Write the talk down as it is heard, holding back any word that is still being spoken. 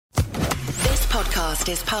podcast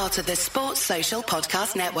is part of the Sports Social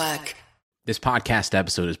Podcast Network. This podcast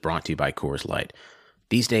episode is brought to you by Coors Light.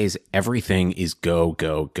 These days, everything is go,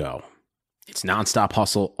 go, go. It's nonstop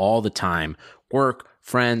hustle all the time. Work,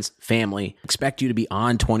 friends, family expect you to be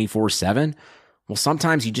on 24/7. Well,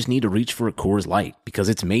 sometimes you just need to reach for a Coors Light because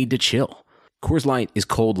it's made to chill. Coors Light is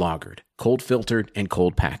cold lagered, cold filtered, and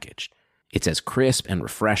cold packaged. It's as crisp and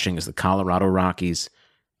refreshing as the Colorado Rockies.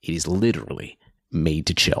 It is literally made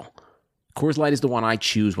to chill. Coors Light is the one I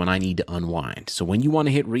choose when I need to unwind. So when you want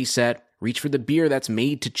to hit reset, reach for the beer that's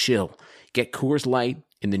made to chill. Get Coors Light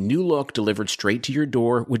in the new look delivered straight to your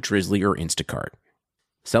door with Drizzly or Instacart.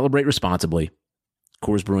 Celebrate responsibly.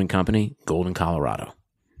 Coors Brewing Company, Golden, Colorado.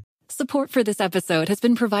 Support for this episode has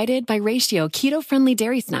been provided by Ratio keto-friendly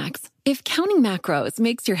dairy snacks. If counting macros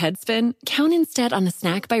makes your head spin, count instead on a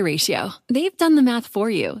snack by Ratio. They've done the math for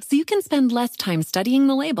you, so you can spend less time studying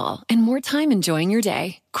the label and more time enjoying your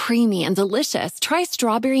day. Creamy and delicious, try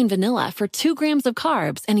strawberry and vanilla for 2 grams of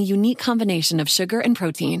carbs and a unique combination of sugar and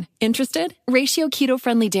protein. Interested? Ratio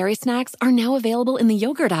keto-friendly dairy snacks are now available in the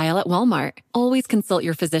yogurt aisle at Walmart. Always consult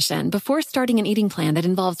your physician before starting an eating plan that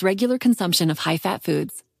involves regular consumption of high-fat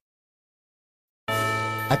foods.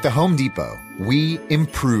 At the Home Depot, we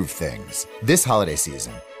improve things. This holiday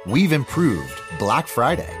season, we've improved Black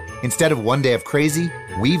Friday. Instead of one day of crazy,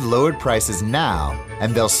 we've lowered prices now,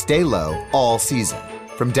 and they'll stay low all season.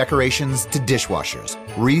 From decorations to dishwashers,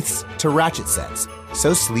 wreaths to ratchet sets.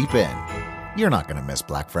 So sleep in. You're not going to miss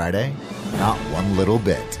Black Friday. Not one little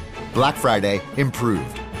bit. Black Friday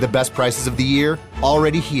improved. The best prices of the year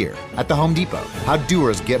already here at the Home Depot. How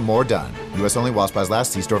doers get more done. U.S. only while supplies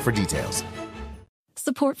last. See store for details.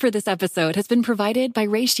 Support for this episode has been provided by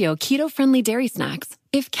Ratio keto-friendly dairy snacks.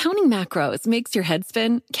 If counting macros makes your head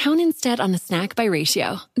spin, count instead on a snack by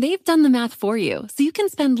Ratio. They've done the math for you, so you can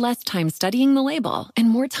spend less time studying the label and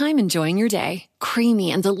more time enjoying your day. Creamy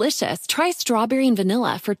and delicious, try strawberry and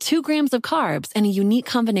vanilla for 2 grams of carbs and a unique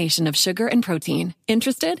combination of sugar and protein.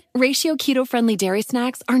 Interested? Ratio keto-friendly dairy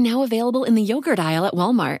snacks are now available in the yogurt aisle at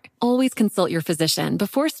Walmart. Always consult your physician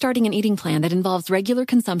before starting an eating plan that involves regular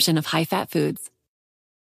consumption of high-fat foods.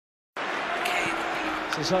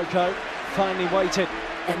 Sissoko finally waited.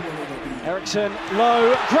 Eriksson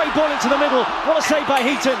low, great ball into the middle. What a save by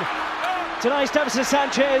Heaton. Denies Davinson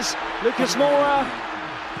Sanchez, Lucas Moura,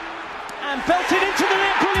 and belted into the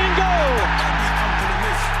net. Brilliant goal.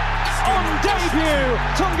 On debut,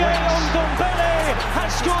 Tunge Ndombele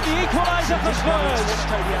has scored the equaliser for Spurs.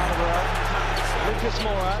 Lucas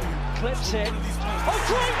Moura clips it. Oh,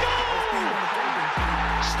 great goal!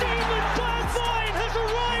 Stephen Bergwijn has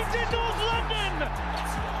arrived in North London.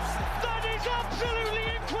 That is absolutely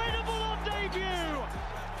incredible on debut.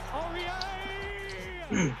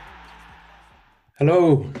 Aurier.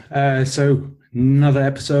 Hello. So another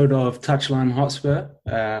episode of Touchline Hotspur.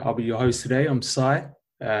 I'll be your host today. I'm Sai.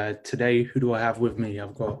 Today, who do I have with me?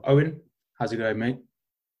 I've got Owen. How's it going, mate?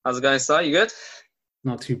 How's it going, Sai? You good?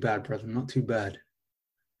 Not too bad, brother. Not too bad.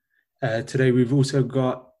 Today, we've also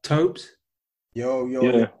got Tobes. Yo.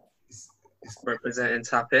 Yeah. Representing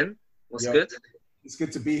Tap In. What's good? It's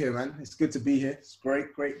good to be here, man. It's good to be here. It's great.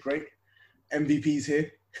 MVP's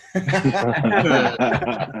here.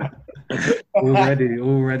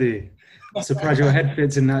 Already. Surprised your head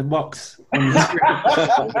fits in that box.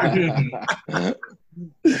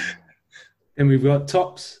 Then we've got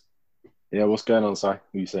Tops. Yeah, what's going on, Si? What are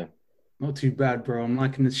you saying? Not too bad, bro. I'm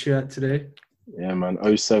liking the shirt today. Yeah, man.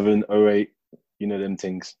 07, 08, you know them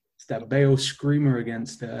things. It's that Bale screamer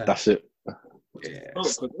against That's it. Yeah.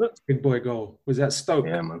 Big boy goal. Was that Stoke?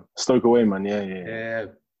 Yeah, man. Stoke away, man. Yeah. Yeah,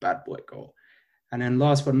 bad boy goal. And then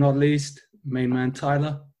last but not least, main man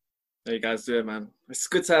Tyler. How you guys doing, man? It's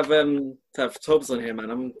good to have Tobes on here,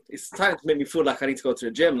 man. It's starting to make me feel like I need to go to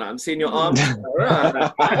the gym. Like I'm seeing your arms.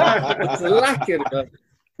 It's lacking, bro.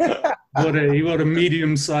 He wore a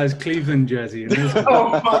medium-sized Cleveland jersey.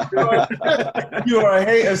 Oh my God! You are a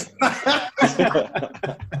hater.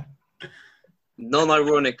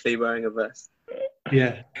 Non-ironically wearing a vest.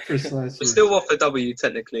 Yeah, precisely. We're still off a W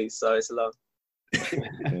technically, so it's allowed.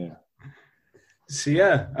 Yeah.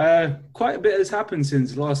 So quite a bit has happened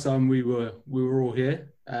since last time we were all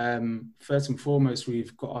here. First and foremost,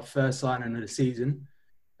 we've got our first signing of the season.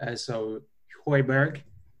 So Højbjerg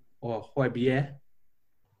or Højbjerg,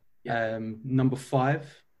 number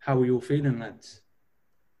 5. How are you all feeling, lads?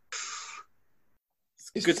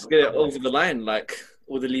 It's good to get it over the line. Like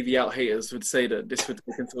all the Levy out haters would say that this would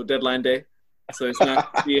take until deadline day. So it's nice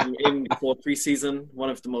to be in before pre-season, one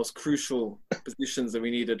of the most crucial positions that we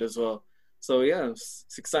needed as well. So yeah, it's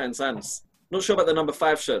exciting times. Not sure about the number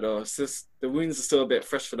 5 shirt though. It's just the wounds are still a bit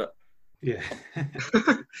fresh for that. Yeah.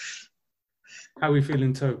 How are we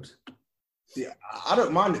feeling, Tobes? Yeah, I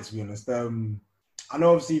don't mind it, to be honest. I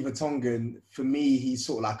know obviously Vertonghen, for me, he's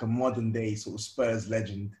sort of like a modern day sort of Spurs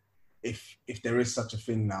legend, if there is such a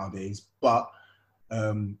thing nowadays. But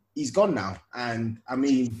he's gone now. And I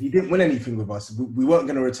mean, he didn't win anything with us. We weren't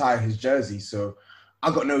going to retire his jersey. So I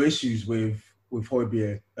got no issues with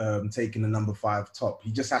Højbjerg taking the number 5 top.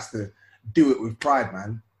 He just has to do it with pride,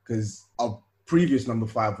 man, because our previous number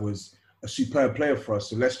 5 was a superb player for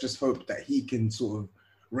us. So let's just hope that he can sort of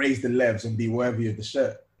raise the levels and be worthy of the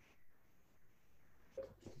shirt.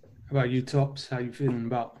 How about you, Tops? How you feeling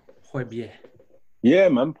about Højbjerg? Yeah,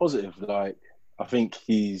 man, positive. Like, I think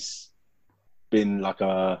he's been like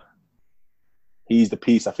he's the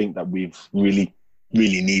piece I think that we've really,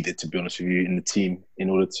 really needed, to be honest with you, in the team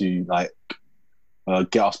in order to like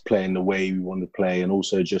get us playing the way we want to play, and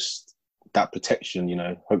also just that protection, you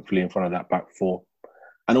know, hopefully in front of that back four,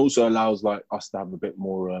 and also allows like us to have a bit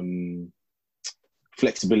more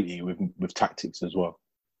flexibility with tactics as well.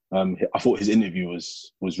 I thought his interview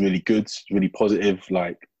was really good, really positive.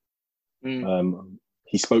 Like,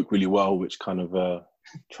 he spoke really well, which kind of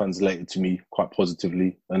translated to me quite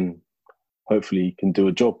positively, and hopefully he can do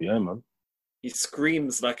a job. Yeah, man. He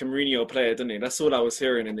screams like a Mourinho player, doesn't he? That's all I was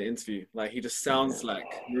hearing in the interview. Like, he just sounds like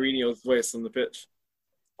Mourinho's voice on the pitch.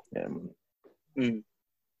 Yeah, man.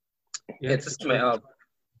 Yeah, to sum it up,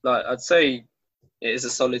 like, I'd say it is a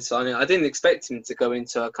solid signing. I didn't expect him to go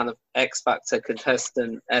into a kind of X Factor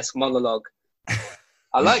contestant-esque monologue.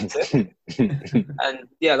 I liked it. And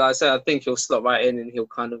yeah, like I said, I think he'll slot right in and he'll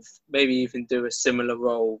kind of maybe even do a similar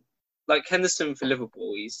role. Like Henderson for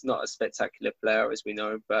Liverpool, he's not a spectacular player, as we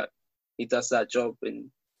know, but he does that job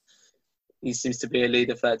and he seems to be a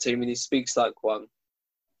leader for that team and he speaks like one.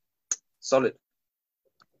 Solid.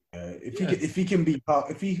 If he can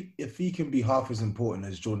be half as important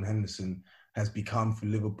as Jordan Henderson has become for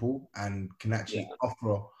Liverpool and can actually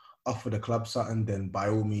offer the club something, then by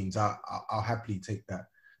all means, I'll happily take that.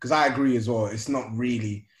 Because I agree as well. It's not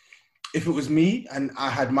really. If it was me and I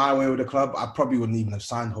had my way with the club, I probably wouldn't even have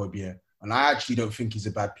signed Højbjerg. And I actually don't think he's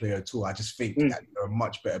a bad player at all. I just think that there are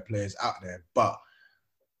much better players out there. But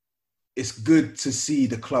it's good to see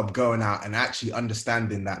the club going out and actually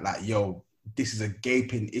understanding that, like, yo, this is a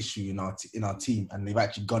gaping issue in our team, and they've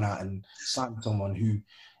actually gone out and signed someone who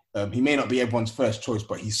he may not be everyone's first choice,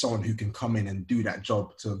 but he's someone who can come in and do that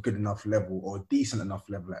job to a good enough level or a decent enough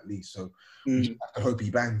level at least. So I hope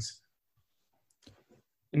he bangs.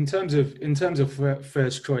 In terms of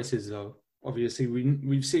first choices, though, obviously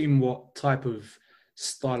we've seen what type of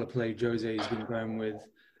style of play Jose has been going with.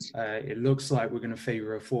 It looks like we're going to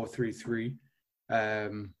favour a 4-3-3,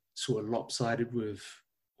 sort of lopsided with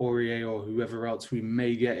Aurier or whoever else we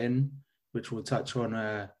may get in, which we'll touch on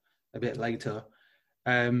a bit later.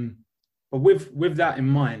 But with that in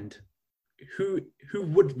mind, who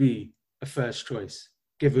would be a first choice,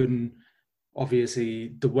 given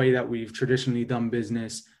obviously the way that we've traditionally done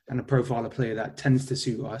business and the profile of player that tends to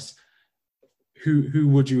suit us? Who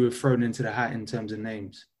would you have thrown into the hat in terms of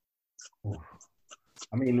names?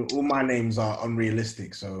 I mean, all my names are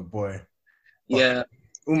unrealistic, so boy. Yeah.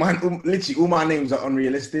 Literally all my names are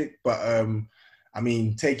unrealistic, but I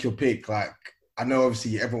mean, take your pick. Like, I know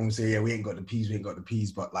obviously everyone will say, yeah, we ain't got the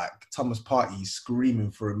peas, but like Thomas Partey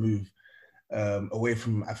screaming for a move away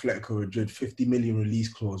from Atletico Madrid, 50 million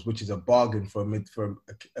release clause, which is a bargain for a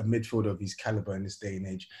midfielder of his caliber in this day and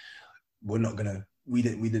age. We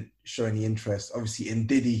didn't show any interest. Obviously, in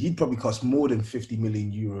Didi, he'd probably cost more than 50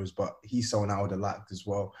 million euros, but he's someone I would have liked as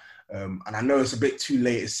well. And I know it's a bit too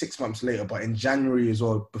late, it's 6 months later, but in January as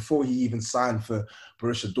well, before he even signed for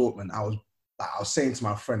Borussia Dortmund, I was saying to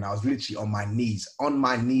my friend, I was literally on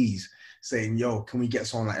my knees saying, yo, can we get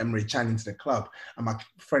someone like Emre Can into the club? And my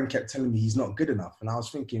friend kept telling me he's not good enough. And I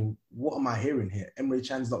was thinking, what am I hearing here? Emre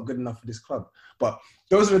Can's not good enough for this club. But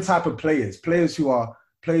those are the type of players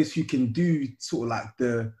who can do sort of like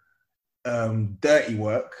the dirty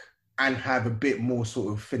work and have a bit more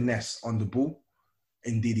sort of finesse on the ball,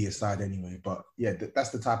 in Didier's side anyway. But yeah, that's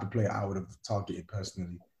the type of player I would have targeted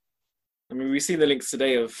personally. I mean, we've seen the links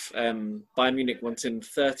today of Bayern Munich wanting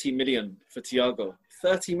 30 million for Thiago.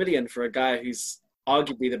 30 million for a guy who's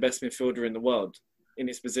arguably the best midfielder in the world in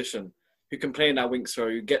his position, who can play in that wing throw,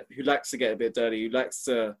 who likes to get a bit dirty, who likes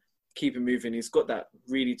to keep it moving. He's got that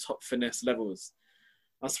really top finesse levels.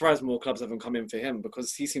 I'm surprised more clubs haven't come in for him,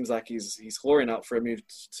 because he seems like he's whoring out for a move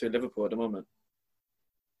to Liverpool at the moment.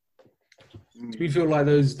 Do we feel like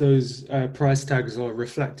those price tags are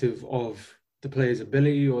reflective of the player's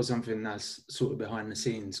ability or something that's sort of behind the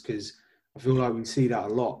scenes? Because I feel like we see that a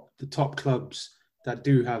lot. The top clubs that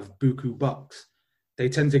do have buku bucks, they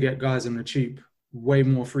tend to get guys on the cheap way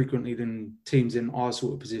more frequently than teams in our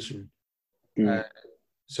sort of position.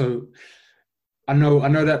 So I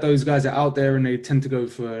know that those guys are out there and they tend to go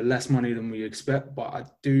for less money than we expect, but I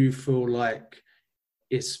do feel like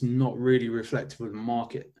it's not really reflective of the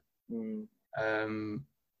market.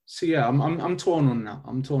 So yeah, I'm torn on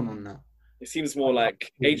that. It seems more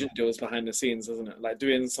like agent deals behind the scenes, doesn't it? Like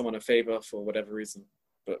doing someone a favor for whatever reason.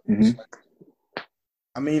 But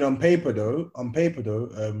I mean, on paper though,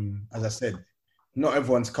 as I said, not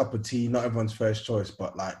everyone's cup of tea, not everyone's first choice,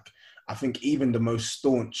 but like, I think even the most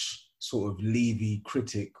staunch sort of Levy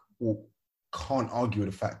critic can't argue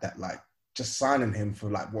with the fact that like just signing him for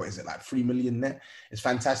like, what is it, like 3 million net? It's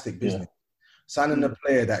fantastic business. Signing a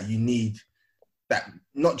player that you need, that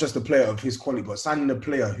not just a player of his quality, but signing a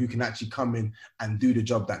player who can actually come in and do the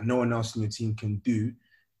job that no one else in your team can do,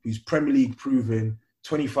 who's Premier League proven,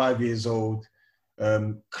 25 years old,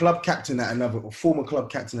 club captain at another, or former club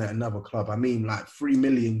captain at another club. I mean, like 3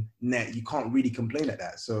 million net, you can't really complain at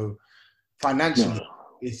that. So financially,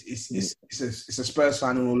 it's a Spurs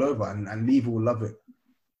signing all over, and Levy will love it.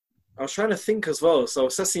 I was trying to think as well. So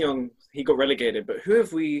Sessegnon, he got relegated, but who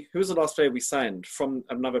was the last player we signed from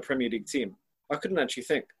another Premier League team? I couldn't actually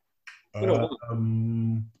think.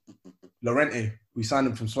 Llorente, we signed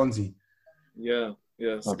him from Swansea. Yeah,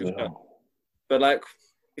 it's a good shout. But like,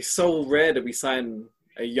 it's so rare that we sign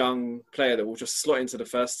a young player that will just slot into the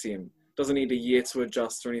first team. Doesn't need a year to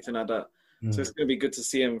adjust or anything like that. So it's going to be good to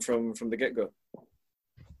see him from the get-go.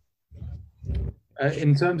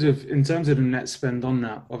 In terms of the net spend on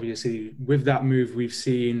that, obviously with that move, we've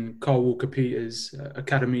seen Kyle Walker-Peters,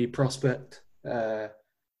 academy prospect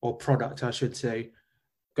or product, I should say,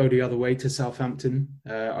 go the other way to Southampton.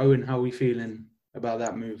 Owen, how are we feeling about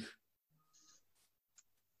that move?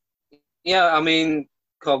 Yeah, I mean,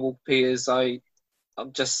 Kyle Walker-Peters, I'm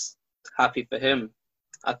just happy for him.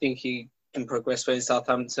 I think he can progress well in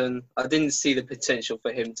Southampton. I didn't see the potential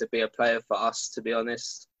for him to be a player for us, to be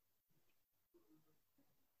honest.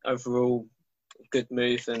 Overall, good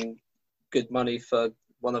move and good money for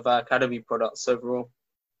one of our academy products overall.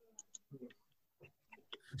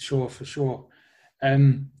 For sure.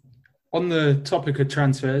 On the topic of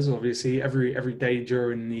transfers, obviously, every day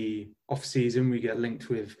during the off-season, we get linked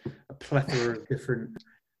with a plethora of different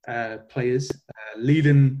players.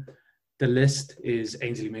 Leading the list is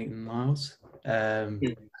Ainsley Maitland-Niles.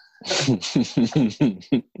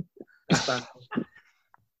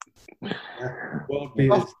 World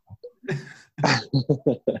beaters.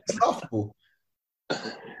 It's laughable.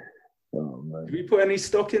 Oh, man. Do we put any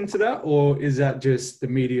stock into that, or is that just the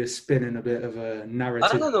media spinning a bit of a narrative?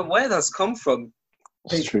 I don't know where that's come from.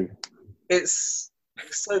 It's true. It's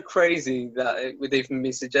so crazy that it would even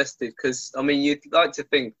be suggested, because, I mean, you'd like to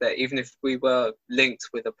think that even if we were linked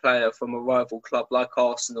with a player from a rival club like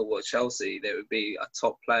Arsenal or Chelsea, there would be a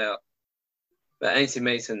top player. But Ainsley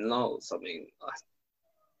Maitland-Niles, I mean,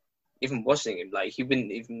 even watching him, like, he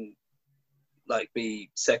wouldn't even be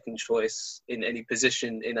second choice in any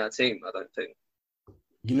position in our team, I don't think.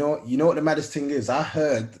 You know what the maddest thing is? I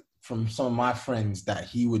heard from some of my friends that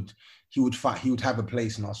he would have a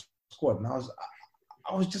place in our squad, and I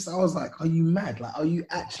was like, are you mad? Like, are you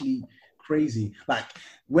actually crazy? Like,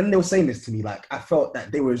 when they were saying this to me, like, I felt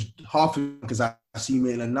that they were half because I see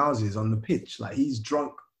Maitland-Niles is on the pitch. Like, he's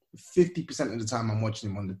drunk 50% of the time I'm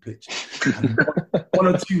watching him on the pitch. And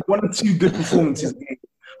one or two good performances.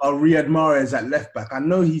 Are Riyad Mahrez at left back. I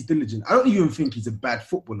know he's diligent. I don't even think he's a bad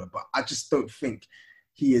footballer, but I just don't think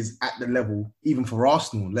he is at the level, even for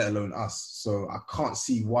Arsenal, let alone us. So I can't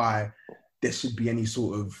see why there should be any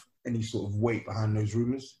sort of weight behind those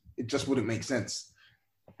rumours. It just wouldn't make sense.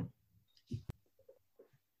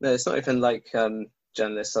 No, it's not even like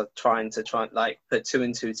journalists are trying to put two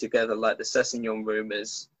and two together, like the Sessegnon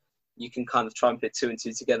rumours. You can kind of try and put two and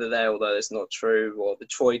two together there, although it's not true. Or the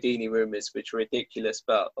Troy Deeney rumours, which are ridiculous,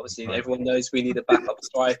 but obviously everyone knows we need a backup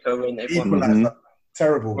striker, and everyone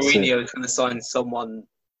terrible. Mourinho is going to sign someone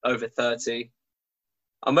over 30.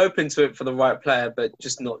 I'm open to it for the right player, but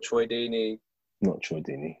just not Troy Deeney. Not Troy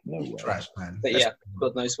Deeney. No way. Trash, man. But yeah,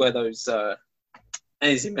 God knows where those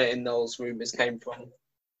Ainsley Maitland-Niles rumours came from.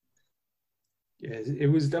 Yeah, it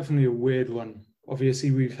was definitely a weird one. Obviously,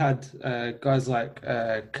 we've had guys like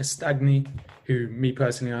Castagni, who me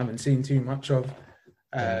personally I haven't seen too much of.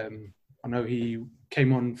 I know he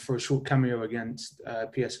came on for a short cameo against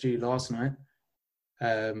PSG last night,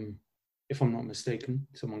 if I'm not mistaken.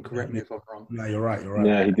 Someone correct me if I'm wrong. No, you're right.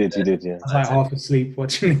 Yeah, he did, yeah. I was like half asleep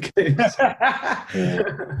watching the games.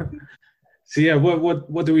 Yeah. So yeah,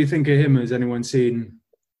 what do we think of him? Has anyone seen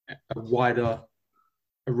a wider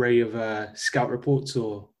array of scout reports?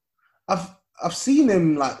 Or I've seen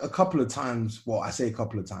him like a couple of times. Well, I say a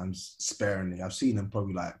couple of times sparingly. I've seen him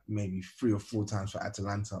probably like maybe 3 or 4 times for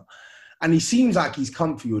Atalanta. And he seems like he's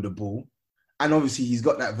comfy with the ball. And obviously he's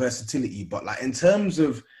got that versatility. But like in terms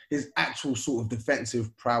of his actual sort of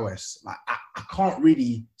defensive prowess, like I can't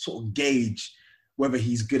really sort of gauge whether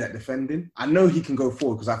he's good at defending. I know he can go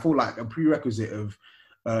forward because I feel like a prerequisite of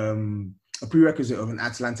an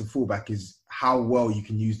Atalanta fullback is how well you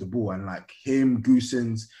can use the ball. And like him,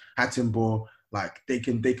 Goossens, Hattenborg, like they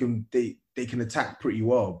can attack pretty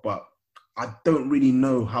well. But I don't really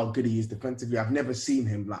know how good he is defensively. I've never seen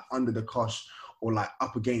him like under the cosh or like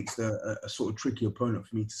up against a sort of tricky opponent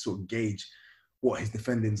for me to sort of gauge what his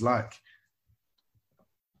defending's like.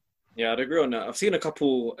 Yeah, I'd agree on that. I've seen a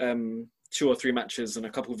couple 2 or 3 matches and a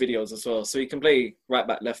couple videos as well. So he can play right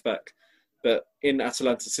back, left back, but in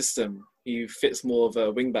Atalanta's system, he fits more of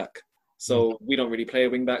a wing back. So we don't really play a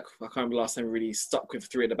wing back. I can't remember last time we really stuck with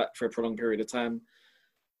 3 at the back for a prolonged period of time.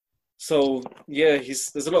 So yeah,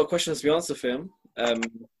 there's a lot of questions to be answered for him.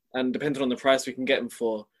 And depending on the price we can get him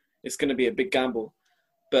for, it's going to be a big gamble.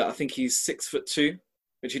 But I think he's 6'2",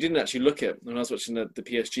 which he didn't actually look at when I was watching the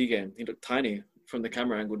PSG game. He looked tiny from the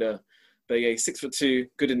camera angle there. But yeah, he's 6'2",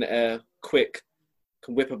 good in the air, quick,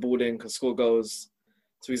 can whip a ball in, can score goals.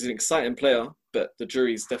 So he's an exciting player, but the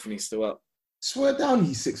jury's definitely still up. Swear down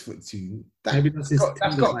he's 6'2". Maybe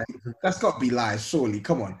that's got to be lies, surely.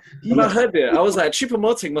 Come on. When I heard it, I was like,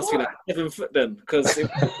 Choupo-Moting must be like 7 foot then. Because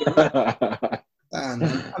I'm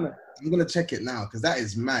going to check it now because that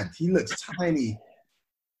is mad. He looks tiny.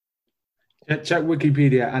 Check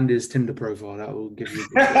Wikipedia and his Tinder profile. That will give you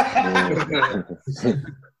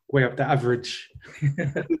way up the average.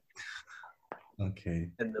 Okay.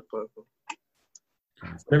 Tinder profile.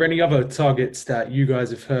 Are there any other targets that you guys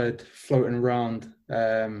have heard floating around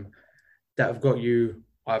that have got you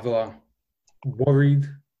either worried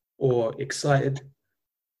or excited?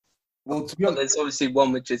 Well, to be honest, there's obviously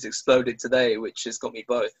one which has exploded today, which has got me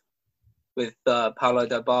both, with Paulo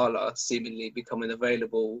Dybala seemingly becoming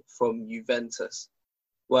available from Juventus.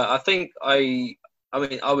 Well, I think I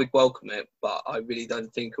would welcome it, but I really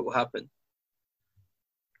don't think it will happen.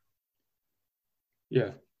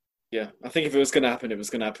 Yeah, I think if it was going to happen, it was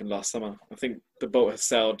going to happen last summer. I think the boat has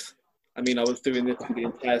sailed. I mean, I was doing this for the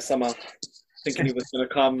entire summer, thinking he was going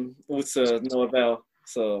to come, all to no avail.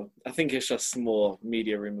 So I think it's just more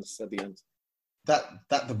media rumours at the end. That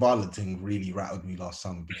Dybala thing really rattled me last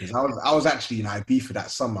summer because I was actually in IB for that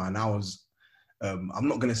summer, and I was I'm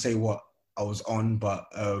not going to say what I was on, but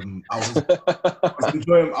I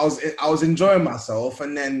was enjoying myself,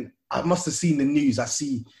 and then I must have seen the news. I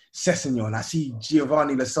see Sessegnon, I see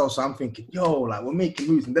Giovanni Lo Celso. I'm thinking, yo, like we're making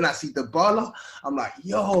moves, and then I see Dybala. I'm like,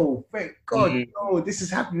 yo, thank God, yo, this is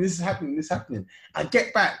happening. I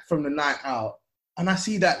get back from the night out, and I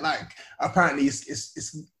see that like apparently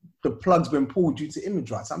it's the plug's been pulled due to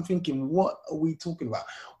image rights. I'm thinking, what are we talking about?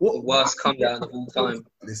 What worst come down of all time?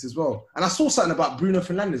 This as well. And I saw something about Bruno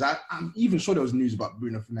Fernandes. I'm even sure there was news about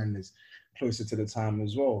Bruno Fernandes closer to the time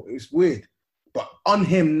as well. It was weird. But on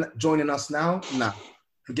him joining us now, nah,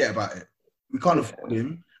 forget about it. We can't afford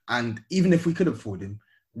him. And even if we could afford him,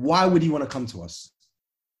 why would he want to come to us?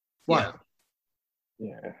 Why?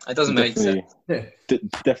 Yeah. It doesn't make sense. Yeah.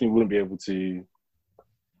 Definitely wouldn't be able to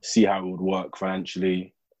see how it would work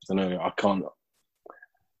financially. I know I can't,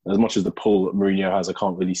 as much as the pull that Mourinho has, I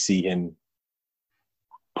can't really see him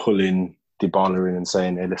pulling Dybala in and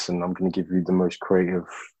saying, hey, listen, I'm going to give you the most creative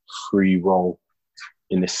free role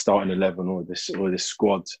in this starting 11 or this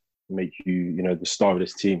squad, make you, the star of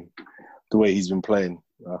this team. The way he's been playing,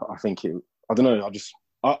 I think it. I don't know.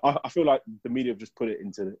 I feel like the media have just put it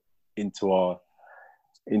into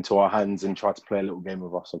our hands and tried to play a little game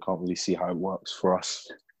with us. I can't really see how it works for us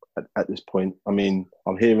at this point. I mean,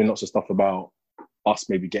 I'm hearing lots of stuff about us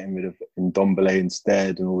maybe getting rid of Ndombele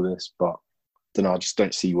instead and all this, but I don't know. I just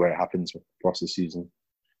don't see where it happens for us this season.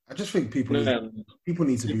 I just think people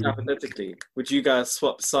need to be. Hypothetically, would you guys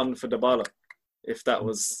swap Son for Dybala if that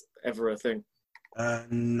was ever a thing?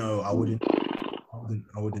 No, I wouldn't. I'm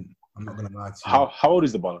not gonna lie to you. How old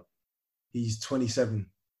is Dybala? He's 27.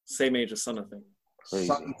 Same age as Son, I think.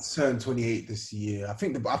 Son turned 28 this year. I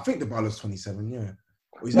think Dybala's 27. Yeah.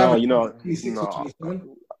 No, I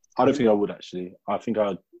don't think I would actually. I think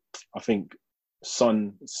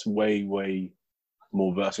Son's way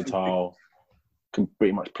more versatile. Can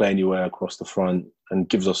pretty much play anywhere across the front and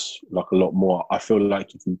gives us like a lot more. I feel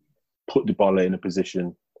like if you put Dybala in a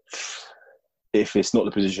position, if it's not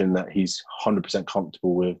the position that he's 100%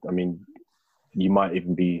 comfortable with, I mean, you might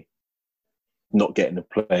even be not getting the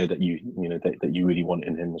player that you really want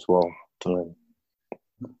in him as well.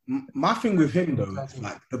 My thing with him though, like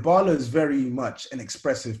Dybala is very much an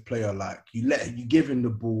expressive player. Like you give him the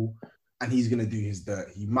ball, and he's gonna do his dirt.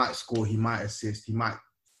 He might score, he might assist, he might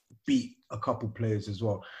beat a couple players as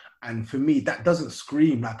well. And for me, that doesn't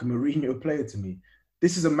scream like a Mourinho player to me.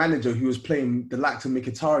 This is a manager who was playing the likes of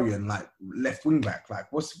Mkhitaryan, like left wing back.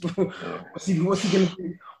 Like what's he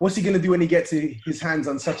gonna do when he gets his hands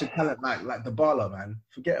on such a talent like Dybala, man?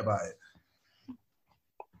 Forget about it.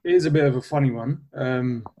 It is a bit of a funny one.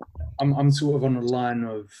 I'm sort of on the line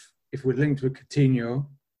of, if we're linked with Coutinho,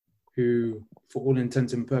 who for all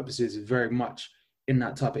intents and purposes is very much in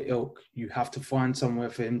that type of ilk, you have to find somewhere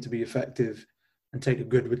for him to be effective and take the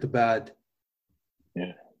good with the bad.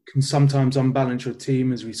 Yeah. Can sometimes unbalance your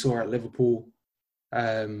team, as we saw at Liverpool.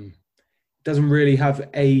 Doesn't really have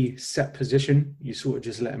a set position. You sort of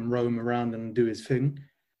just let him roam around and do his thing.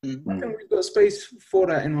 Mm-hmm. I think we've got space for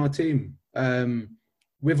that in our team.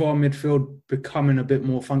 With our midfield becoming a bit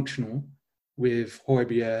more functional, with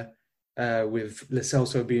Højbjerg, with Lo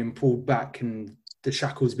Celso being pulled back and the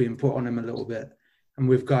shackles being put on him a little bit, and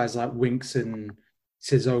with guys like Winks and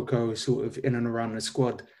Sissoko sort of in and around the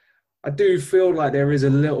squad, I do feel like there is a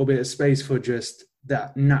little bit of space for just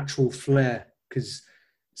that natural flair, because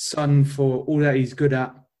Son, for all that he's good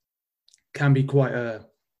at, can be quite a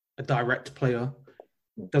direct player.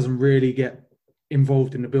 Doesn't really get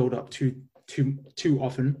involved in the build-up too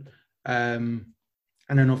often. And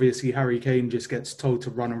then obviously Harry Kane just gets told to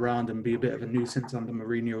run around and be a bit of a nuisance under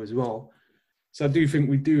Mourinho as well. So I do think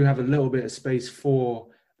we do have a little bit of space for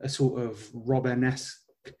a sort of Robben-esque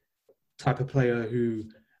type of player who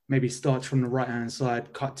maybe starts from the right-hand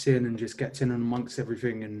side, cuts in and just gets in and amongst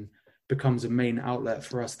everything and becomes a main outlet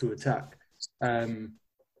for us to attack. Can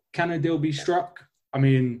a deal be struck? I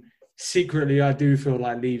mean, secretly, I do feel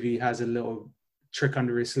like Levy has a little trick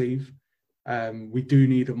under his sleeve. We do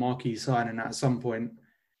need a marquee signing at some point.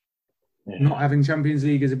 Yeah. Not having Champions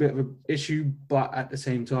League is a bit of an issue, but at the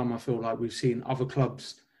same time, I feel like we've seen other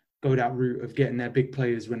clubs go that route of getting their big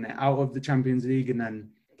players when they're out of the Champions League and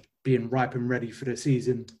then being ripe and ready for the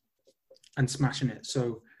season and smashing it.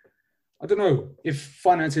 So I don't know, if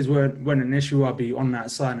finances weren't an issue, I'd be on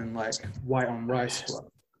that signing like white on rice. But...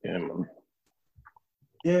 Yeah, man.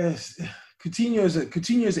 Yes, Coutinho's an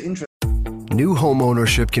interesting. New home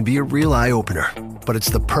ownership can be a real eye-opener, but it's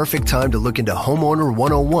the perfect time to look into Homeowner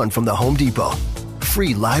 101 from the Home Depot.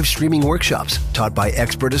 Free live streaming workshops taught by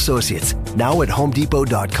expert associates, now at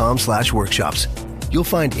homedepot.com/workshops. You'll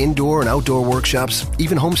find indoor and outdoor workshops,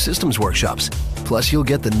 even home systems workshops. Plus, you'll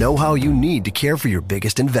get the know-how you need to care for your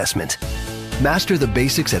biggest investment. Master the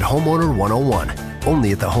basics at Homeowner 101,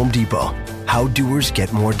 only at the Home Depot. How doers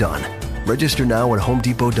get more done. Register now at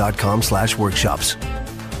homedepot.com/workshops.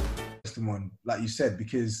 One, like you said,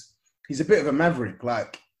 because he's a bit of a maverick.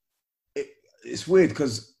 Like it's weird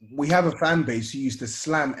because we have a fan base who used to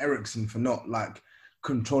slam Eriksen for not like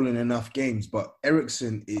controlling enough games, but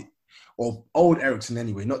Eriksen, or old Eriksen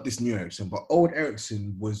anyway, not this new Eriksen, but old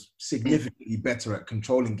Eriksen was significantly better at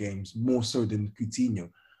controlling games, more so than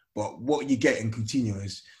Coutinho. But what you get in Coutinho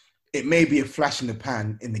is, it may be a flash in the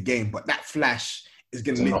pan in the game, but that flash is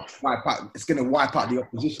going to wipe out. It's going to wipe out the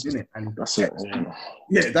opposition, isn't it? And that's it.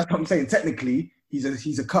 Yeah, that's what I'm saying. Technically,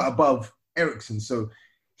 he's a cut above Eriksen, so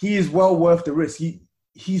he is well worth the risk.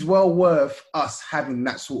 He's well worth us having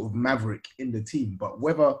that sort of maverick in the team. But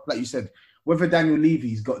whether, like you said, whether Daniel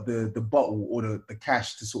Levy's got the bottle or the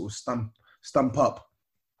cash to sort of stump up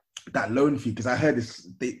that loan fee, because I heard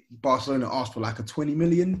Barcelona asked for like a 20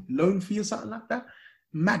 million loan fee or something like that.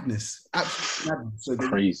 Madness, absolute madness. So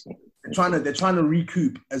crazy. They're trying to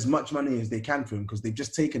recoup as much money as they can for him, because they've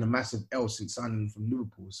just taken a massive L since signing him from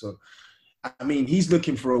Liverpool. So, I mean, he's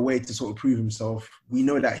looking for a way to sort of prove himself. We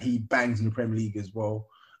know that he bangs in the Premier League as well.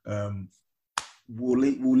 Will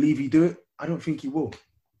Levy do it? I don't think he will.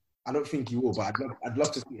 But I'd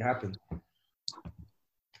love to see it happen.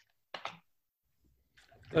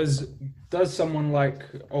 Does someone like,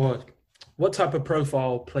 or what type of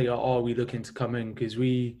profile player are we looking to come in? Because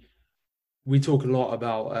we talk a lot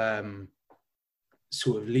about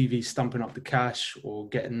sort of Levy stumping up the cash or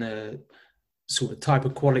getting the sort of type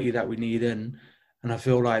of quality that we need in. And I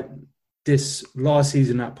feel like this last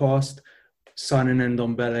season that passed, signing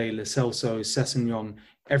Ndombele, Lo Celso, Sessegnon,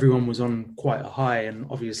 everyone was on quite a high. And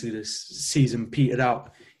obviously this season petered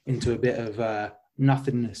out into a bit of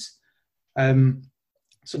nothingness.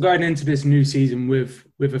 So going into this new season with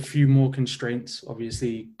a few more constraints,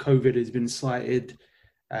 obviously COVID has been slighted.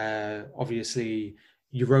 Obviously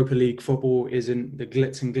Europa League football isn't the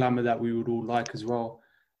glitz and glamour that we would all like as well.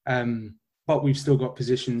 But we've still got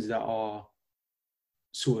positions that are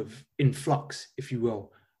sort of in flux, if you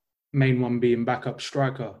will. main one being backup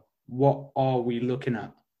striker. What are we looking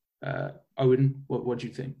at? Owen, what do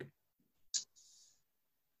you think?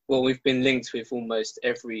 Well, we've been linked with almost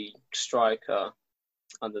every striker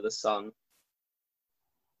under the sun.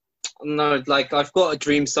 No, like I've got a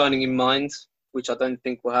dream signing in mind, which I don't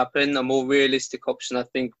think will happen. A more realistic option I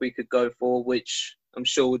think we could go for, which I'm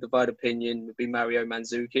sure will divide opinion, would be Mario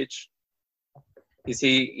Mandzukic.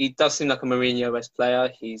 He does seem like a Mourinho-esque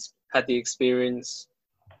player. He's had the experience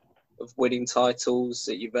of winning titles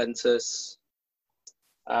at Juventus.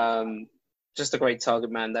 Just a great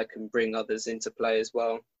target man that can bring others into play as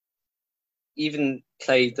well. Even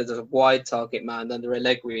played as a wide target man under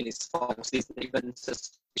Allegri in his final season at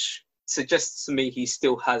Juventus, which suggests to me he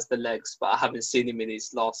still has the legs, but I haven't seen him in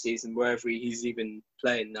his last season, wherever he's even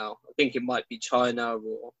playing now. I think it might be China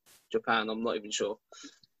or Japan, I'm not even sure.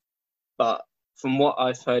 But from what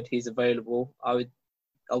I've heard, he's available. I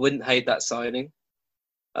wouldn't hate that signing.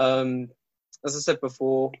 As I said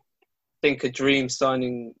before, I think a dream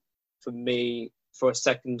signing for me for a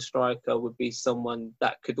second striker would be someone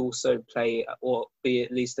that could also play or be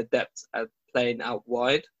at least adept at playing out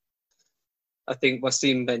wide. I think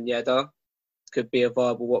Wassim Ben Yedder could be a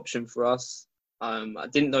viable option for us. I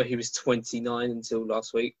didn't know he was 29 until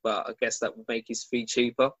last week, but I guess that would make his fee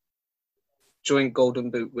cheaper. Joint Golden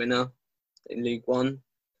Boot winner in League One,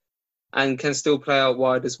 and can still play out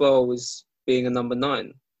wide as well as being a number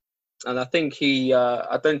 9. And I think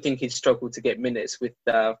I don't think he'd struggle to get minutes with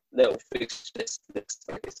little fixture list.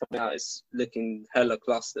 Like it's coming out, it's looking hella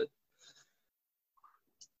clustered.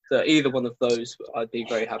 So either one of those I'd be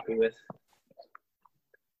very happy with.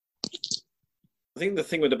 I think the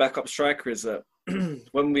thing with the backup striker is that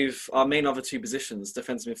when our main other two positions,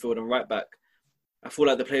 defensive midfield and right back, I feel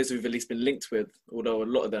like the players we've at least been linked with, although a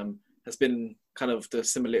lot of them has been kind of the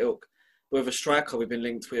similar ilk. With a striker, we've been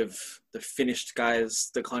linked with the finished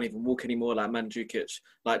guys that can't even walk anymore, like Mandzukic,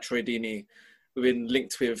 like Troy Deeney. We've been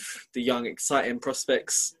linked with the young, exciting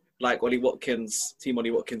prospects like Ollie Watkins, Team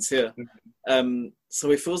Ollie Watkins here.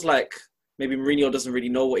 So it feels like maybe Mourinho doesn't really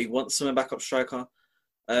know what he wants from a backup striker.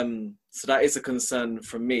 So that is a concern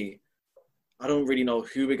from me. I don't really know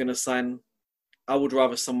who we're going to sign. I would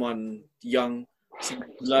rather someone young, someone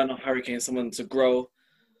to learn off Harry Kane, someone to grow,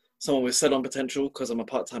 someone with set-on potential, because I'm a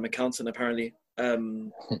part-time accountant, apparently.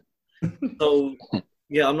 So,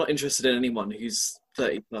 yeah, I'm not interested in anyone who's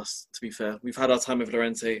 30 plus, to be fair. We've had our time with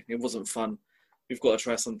Llorente. It wasn't fun. We've got to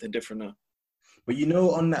try something different now. But you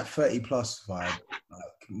know, on that 30 plus vibe,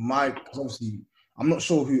 like obviously, I'm not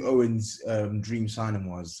sure who Owen's dream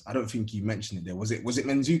signing was. I don't think you mentioned it there. Was it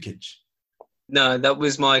Mandzukic? No, that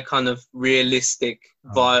was my kind of realistic,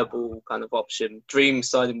 viable kind of option. Dream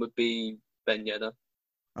signing would be Ben Yedder.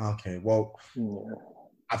 Okay, well,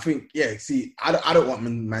 I think, see, I don't want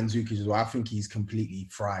Mandzukic as well. I think he's completely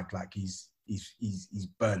fried. Like he's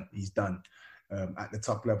burnt. He's done at the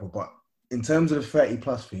top level. But in terms of the 30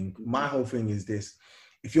 plus thing, my whole thing is this: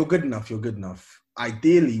 if you're good enough, you're good enough.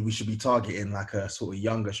 Ideally, we should be targeting like a sort of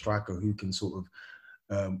younger striker who can sort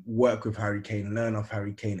of work with Harry Kane, learn off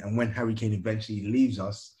Harry Kane, and when Harry Kane eventually leaves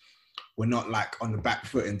us, we're not like on the back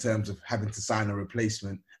foot in terms of having to sign a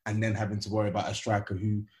replacement and then having to worry about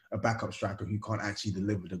a backup striker who can't actually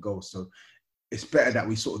deliver the goal. So it's better that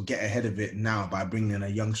we sort of get ahead of it now by bringing in a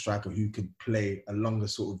young striker who could play a longer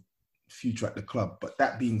sort of future at the club. But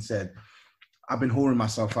that being said, I've been whoring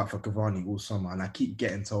myself out for Cavani all summer, and I keep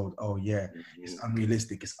getting told, "Oh yeah, it's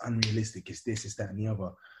unrealistic. It's this, it's that, and the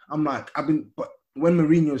other." I'm like, but when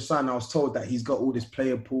Mourinho signed, I was told that he's got all this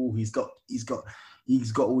player pool, he's got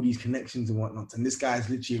all these connections and whatnot, and this guy is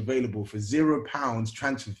literally available for £0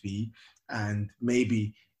 transfer fee, and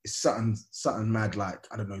maybe it's something mad like,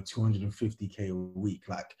 I don't know, 250k a week.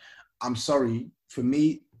 Like, I'm sorry, for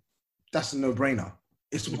me, that's a no-brainer.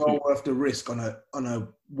 It's well worth the risk on a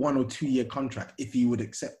 1 or 2 year contract if he would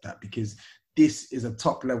accept that, because this is a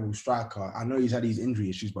top level striker. I know he's had these injury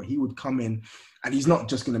issues, but he would come in and he's not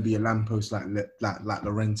just going to be a lamppost like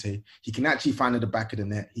Llorente. He can actually find at the back of the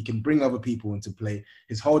net. He can bring other people into play.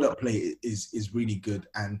 His hold up play is really good,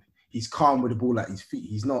 and he's calm with the ball at his feet.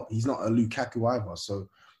 He's not a Lukaku either. So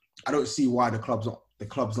I don't see why the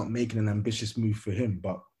club's not making an ambitious move for him.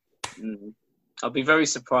 But I'll be very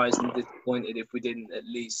surprised and disappointed if we didn't at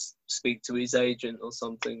least speak to his agent or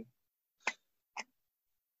something.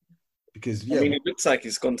 Because I mean, it looks like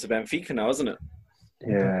he's gone to Benfica now, isn't it?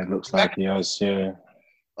 Yeah, it looks like he has. Yeah.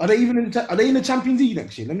 Are they in the Champions League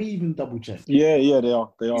next year? Let me even double check. Yeah, they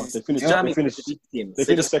are. They finished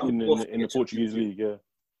second in the Portuguese league. Yeah.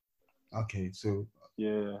 Okay, so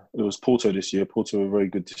yeah, it was Porto this year. Porto were very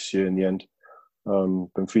good this year in the end.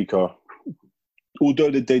 Benfica,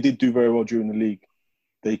 although they did do very well during the league,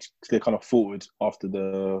 they kind of faltered after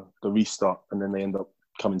the restart, and then they end up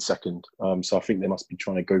coming second. So I think they must be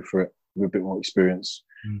trying to go for it with a bit more experience,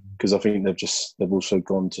 because I think they've also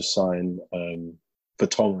gone to sign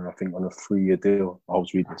Vertonghen, I think, on a 3-year deal. I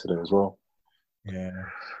was reading today as well. Yeah,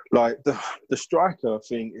 like the striker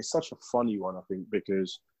thing is such a funny one, I think,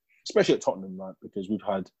 because especially at Tottenham, like, because we've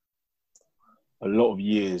had a lot of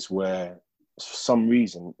years where for some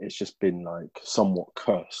reason it's just been like somewhat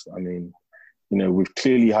cursed. I mean, you know,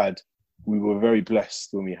 we were very blessed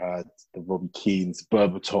when we had the Robbie Keanes, the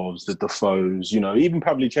Berbatovs, the Defoes, you know, even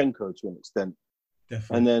Pavlyuchenko to an extent.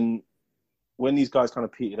 Definitely. And then when these guys kind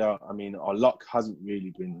of petered out, I mean, our luck hasn't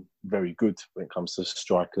really been very good when it comes to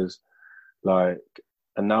strikers. Like,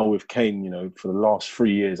 and now with Kane, you know, for the last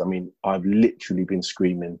 3 years, I mean, I've literally been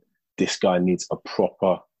screaming, this guy needs a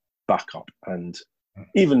proper backup. And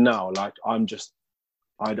even now, like, I just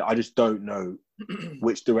don't know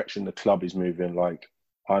which direction the club is moving. Like,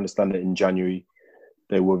 I understand that in January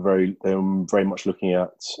they were very much looking at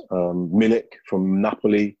Milik from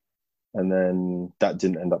Napoli, and then that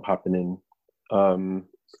didn't end up happening.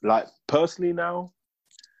 Like, personally now,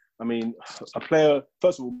 I mean, a player,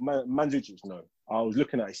 first of all, Mandzukic, no. I was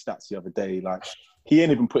looking at his stats the other day. Like, he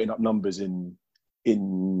ain't even putting up numbers in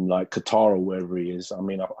like Qatar or wherever he is. I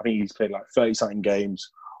mean, I think he's played like 30-something games,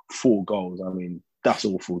 4 goals. I mean, that's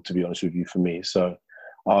awful, to be honest with you, for me. So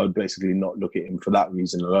I would basically not look at him for that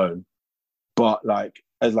reason alone. But like,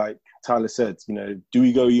 as like Tyler said, you know, do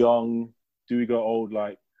we go young? Do we go old?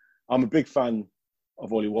 Like, I'm a big fan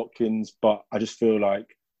of Ollie Watkins, but I just feel like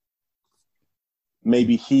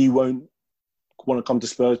maybe he won't want to come to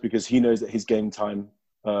Spurs because he knows that his game time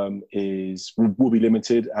will be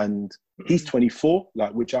limited, and he's 24,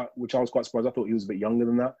 like which I was quite surprised. I thought he was a bit younger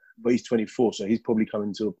than that, but he's 24, so he's probably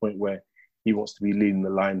coming to a point where he wants to be leading the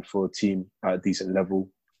line for a team at a decent level.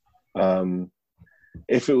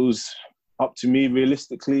 If it was up to me,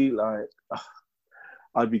 realistically, like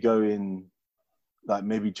I'd be going like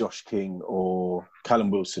maybe Josh King or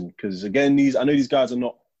Callum Wilson, because again, I know these guys are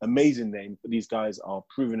not amazing names, but these guys are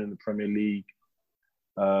proven in the Premier League.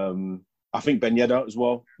 I think Ben Yedder as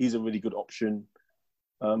well. He's a really good option.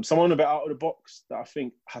 Someone a bit out of the box that I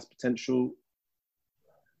think has potential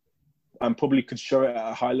and probably could show it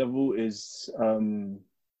at a high level is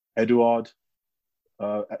Eduard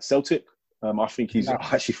at Celtic. I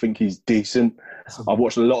actually think he's decent. I've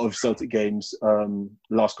watched a lot of Celtic games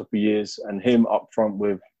last couple of years, and him up front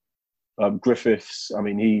with Griffiths, I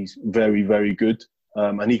mean, he's very, very good.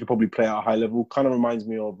 And he could probably play at a high level. Kind of reminds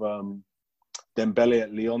me of Dembele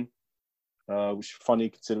at Lyon, which is funny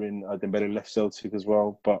considering Dembele left Celtic as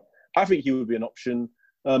well. But I think he would be an option.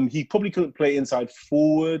 He probably couldn't play inside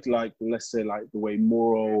forward, like, let's say, like the way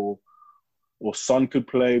Moro or Son could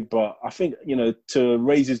play. But I think, you know, to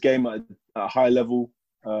raise his game at a high level,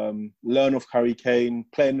 learn off Harry Kane,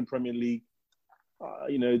 play in the Premier League,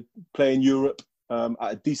 you know, play in Europe at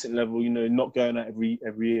a decent level, you know, not going out every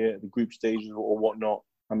year at the group stages or whatnot.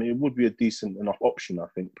 I mean, it would be a decent enough option, I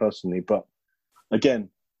think, personally. But again,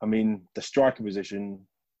 I mean, the striker position,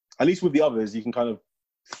 at least with the others, you can kind of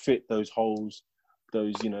fit those holes,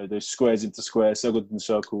 those, you know, those squares into squares, circles into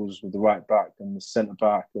circles with the right back and the centre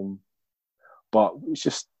back. But it's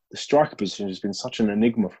just the striker position has been such an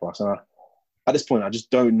enigma for us. And at this point, I just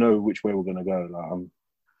don't know which way we're going to go. Like,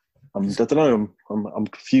 I don't know. I'm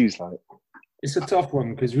confused. Like, it's a tough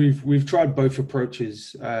one because we've tried both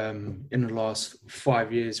approaches in the last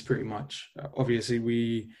 5 years, pretty much. Obviously,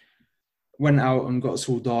 we went out and got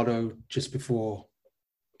Soldado just before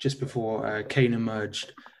Kane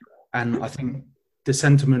emerged, and I think the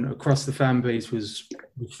sentiment across the fan base was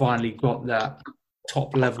we finally got that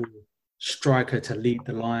top level striker to lead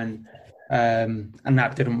the line, and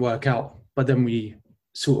that didn't work out. But then we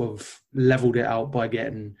sort of leveled it out by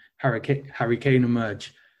getting Harry Kane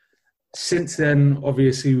emerge. Since then,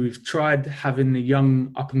 obviously, we've tried having a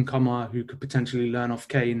young up-and-comer who could potentially learn off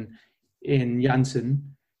Kane in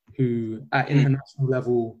Janssen, who at international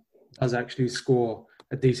level does actually score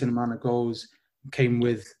a decent amount of goals, came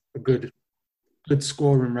with a good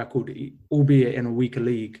scoring record, albeit in a weaker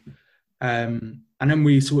league. And then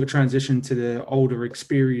we sort of transitioned to the older,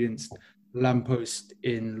 experienced lamppost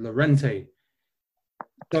in Llorente.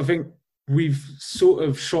 So I think we've sort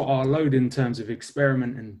of shot our load in terms of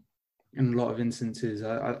experimenting in a lot of instances.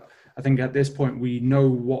 I think at this point we know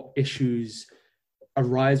what issues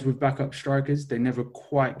arise with backup strikers. They never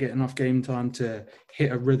quite get enough game time to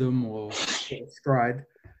hit a rhythm or hit a stride.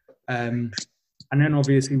 And then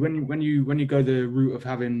obviously when you go the route of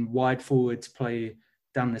having wide forwards play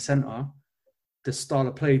down the centre, the style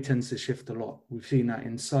of play tends to shift a lot. We've seen that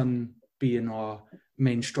in Son being our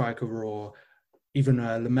main striker or even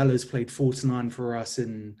Lamella's played false nine for us,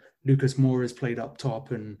 and Lucas Moura's played up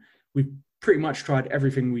top, and we've pretty much tried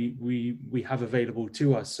everything we have available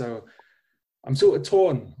to us. So I'm sort of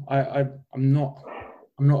torn. I'm not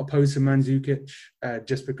opposed to Mandzukic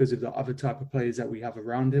just because of the other type of players that we have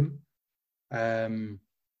around him.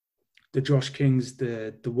 The Josh Kings,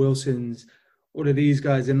 the Wilsons, all of these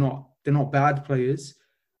guys they're not bad players.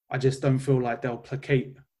 I just don't feel like they'll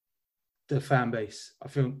placate the fan base. I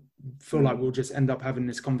feel like we'll just end up having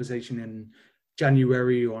this conversation in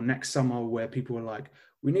January or next summer where people are like,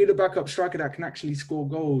 we need a backup striker that can actually score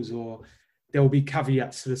goals, or there will be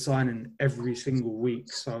caveats to the signing every single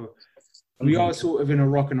week. So we are sort of in a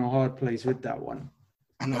rock and a hard place with that one.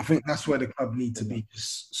 And I think that's where the club need to be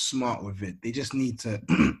smart with it. They just need to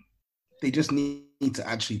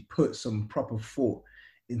actually put some proper thought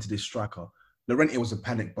into this striker. Llorente was a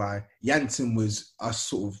panic buy. Janssen was us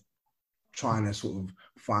sort of trying to sort of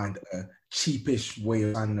find a cheapish way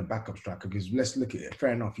of signing a backup striker, because let's look at it.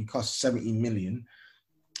 Fair enough, he cost 70 million,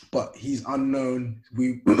 but he's unknown.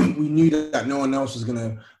 We knew that no one else was going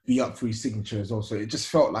to be up for his signature as well. So it just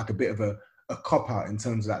felt like a bit of a cop-out in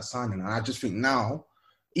terms of that signing. And I just think now,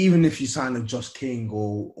 even if you sign a Josh King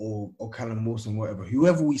or Callum Wilson, whatever,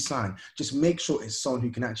 whoever we sign, just make sure it's someone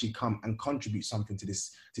who can actually come and contribute something to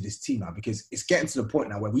this team now, because it's getting to the point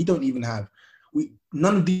now where we don't even have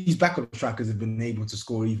none of these backup strikers have been able to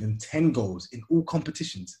score even 10 goals in all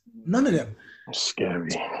competitions. None of them. Scary.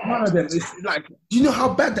 None of them. It's like, do you know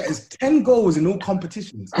how bad that is? 10 goals in all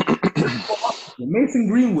competitions. Mason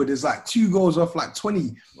Greenwood is like 2 goals off like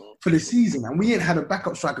 20 for the season, and we ain't had a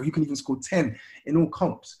backup striker who can even score 10 in all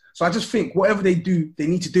comps. So I just think whatever they do, they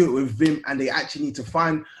need to do it with vim, and they actually need to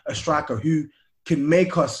find a striker who can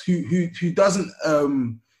make us, who doesn't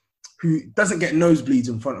get nosebleeds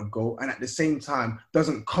in front of goal, and at the same time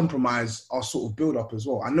doesn't compromise our sort of build-up as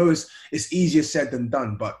well. I know it's easier said than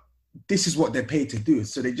done, but this is what they're paid to do.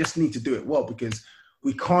 So they just need to do it well, because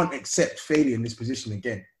we can't accept failure in this position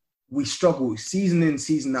again. We struggle season in,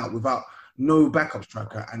 season out without no backup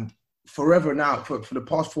striker. And forever now, for the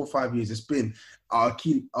past 4 or 5 years, it's been our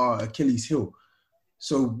Achilles heel.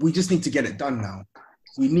 So we just need to get it done now.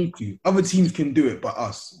 We need to. Other teams can do it, but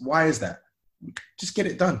us. Why is that? Just get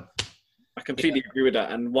it done. I completely agree with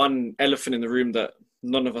that. And one elephant in the room that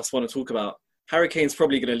none of us want to talk about, Harry Kane's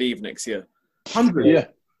probably going to leave next year. 100. Yeah.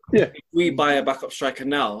 If we buy a backup striker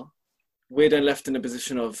now, we're then left in a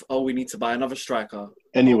position of, we need to buy another striker.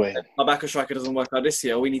 Anyway. Our backup striker doesn't work out this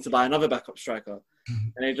year. We need to buy another backup striker.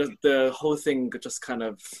 And the whole thing just kind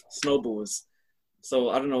of snowballs.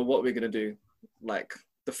 So I don't know what we're going to do. Like,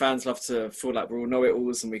 the fans love to feel like we're all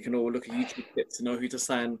know-it-alls and we can all look at YouTube clips to know who to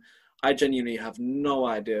sign. I genuinely have no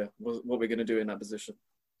idea what we're going to do in that position.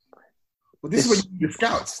 Well, this is where you need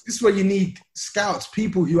scouts. This is where you need scouts,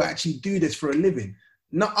 people who actually do this for a living.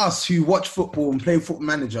 Not us who watch football and play Football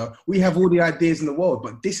Manager. We have all the ideas in the world,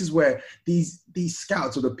 but this is where these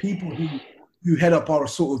scouts or the people who head up our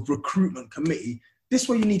sort of recruitment committee, this is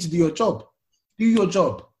where you need to do your job. Do your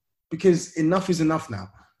job, because enough is enough now.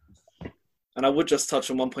 And I would just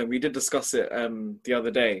touch on one point. We did discuss it the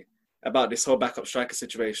other day about this whole backup striker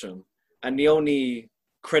situation. And the only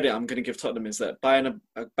credit I'm going to give Tottenham is that buying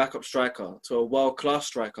a backup striker to a world-class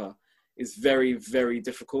striker is very, very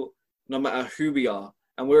difficult, no matter who we are.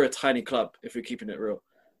 And we're a tiny club, if we're keeping it real.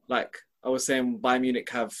 Like I was saying, Bayern Munich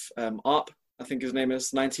have Arp, I think his name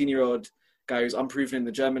is, 19-year-old guy who's unproven in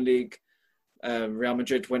the German league. Real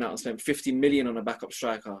Madrid went out and spent 50 million on a backup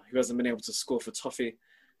striker who hasn't been able to score for Toffee.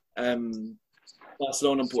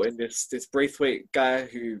 Barcelona brought in this Braithwaite guy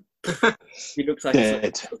who he looks like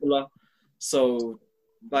he's popular. So,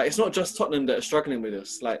 like, it's not just Tottenham that are struggling with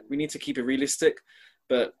this. Like, we need to keep it realistic.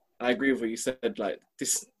 But I agree with what you said. Like,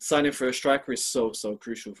 this signing for a striker is so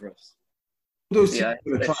crucial for us.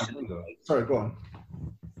 Sorry, go on.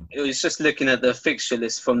 It was just looking at the fixture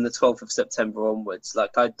list from the 12th of September onwards.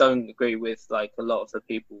 Like, I don't agree with like a lot of the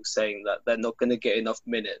people saying that they're not going to get enough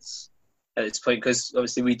minutes at this point, because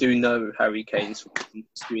obviously we do know Harry Kane's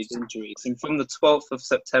injuries. And from the 12th of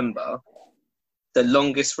September, the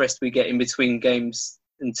longest rest we get in between games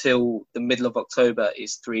until the middle of October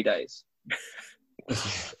is 3 days.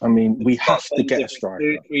 I mean, we have to get a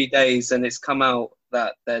striker. 3 days, and it's come out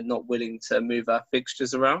that they're not willing to move our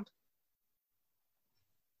fixtures around.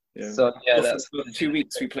 Yeah. So that's for 2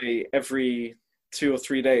 weeks. We play every 2 or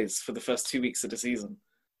 3 days for the first 2 weeks of the season.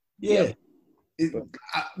 Yeah.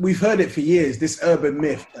 We've heard it for years, this urban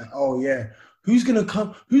myth that, who's going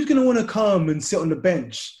to want to come and sit on the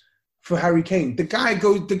bench for Harry Kane? The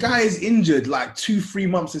guy is injured like 2-3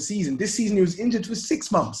 months a season. This season he was injured for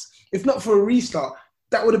 6 months. If not for a restart,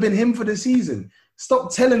 that would have been him for the season.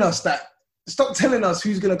 Stop telling us that Stop telling us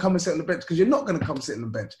who's going to come and sit on the bench, because you're not going to come sit on the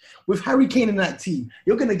bench. With Harry Kane in that team,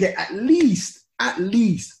 you're going to get at least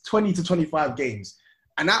 20 to 25 games.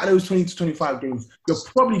 And out of those 20 to 25 games, you're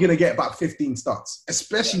probably going to get about 15 starts,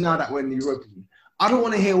 especially now that we're in the Europa League. I don't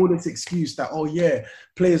want to hear all this excuse that, oh yeah,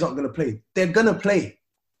 players aren't going to play. They're going to play.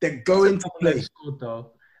 They're going to play.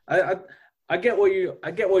 I get what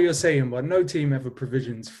you're saying, but no team ever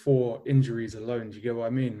provisions for injuries alone. Do you get what I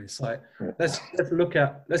mean? It's like let's look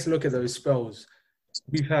at those spells.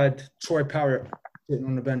 We've had Troy Parrott sitting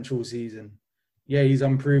on the bench all season. Yeah, he's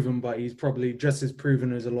unproven, but he's probably just as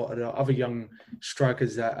proven as a lot of the other young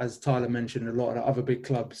strikers that, as Tyler mentioned, a lot of the other big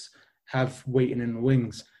clubs have waiting in the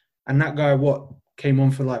wings. And that guy, came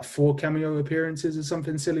on for like 4 cameo appearances or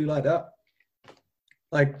something silly like that.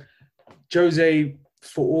 Like Jose,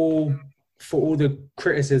 for all the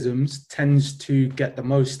criticisms, tends to get the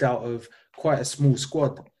most out of quite a small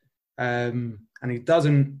squad. And he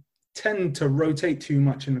doesn't tend to rotate too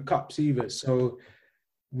much in the cups either. So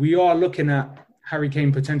we are looking at Harry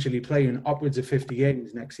Kane potentially playing upwards of 50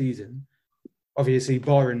 games next season, obviously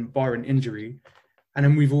barring injury. And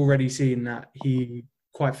then we've already seen that he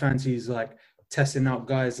quite fancies like testing out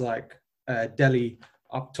guys like Dele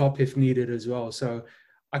up top if needed as well. So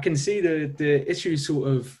I can see the issues sort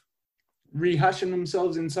of rehashing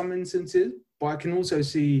themselves in some instances, but I can also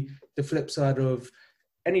see the flip side of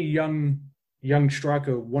any young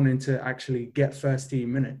striker wanting to actually get first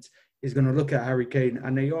team minutes is going to look at Harry Kane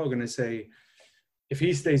and they are going to say, if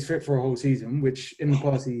he stays fit for a whole season, which in the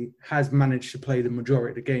past he has managed to play the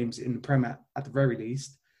majority of the games in the Premier at the very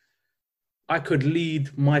least, I could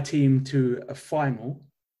lead my team to a final.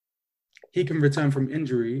 He can return from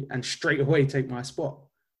injury and straight away take my spot.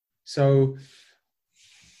 So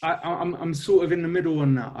I'm sort of in the middle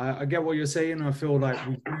on that. I get what you're saying. I feel like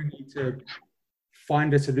we do need to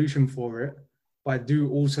find a solution for it. But I do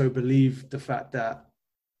also believe the fact that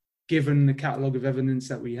given the catalogue of evidence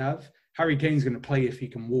that we have, Harry Kane's going to play if he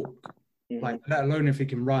can walk, like let alone if he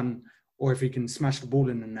can run or if he can smash the ball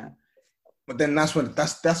in the net. But then that's where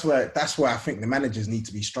I think the managers need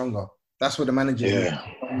to be stronger. That's where the managers need to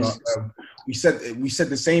be stronger. We said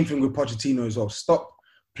the same thing with Pochettino as well. Stop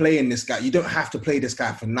playing this guy. You don't have to play this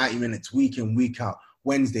guy for 90 minutes week in, week out,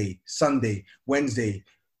 Wednesday, Sunday, Wednesday,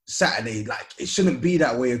 Saturday. Like, it shouldn't be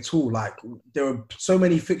that way at all. Like, there are so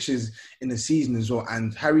many fixtures in the season as well.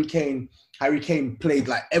 And Harry Kane played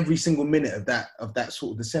like every single minute of that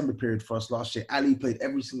sort of December period for us last year. Ali played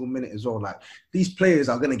every single minute as well. Like, these players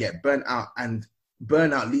are going to get burnt out, and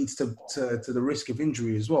burnout leads to the risk of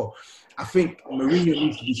injury as well. I think Mourinho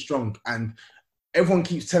needs to be strong, and everyone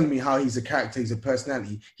keeps telling me how he's a character, he's a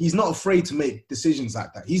personality. He's not afraid to make decisions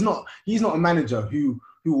like that. He's not a manager who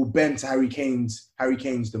will bend to Harry Kane's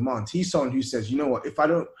demands. He's someone who says, you know what, if I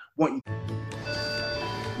don't want you...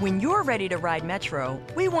 When you're ready to ride Metro,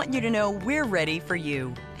 we want you to know we're ready for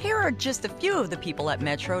you. Here are just a few of the people at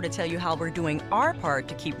Metro to tell you how we're doing our part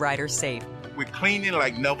to keep riders safe. We're cleaning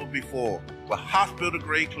like never before with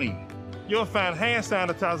hospital-grade cleaning. You'll find hand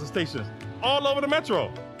sanitizer stations all over the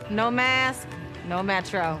Metro. No mask, no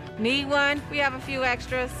Metro. Need one? We have a few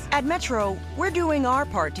extras. At Metro, we're doing our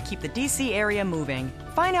part to keep the D.C. area moving.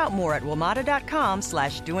 Find out more at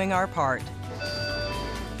WMATA.com/doingourpart.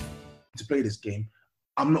 To play this game,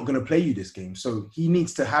 I'm not going to play you this game. So he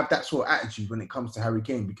needs to have that sort of attitude when it comes to Harry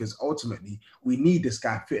Kane, because ultimately we need this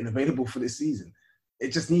guy fit and available for this season.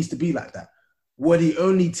 It just needs to be like that. We're the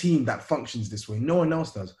only team that functions this way. No one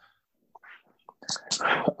else does.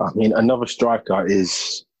 I mean, another striker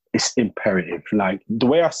it's imperative. Like, the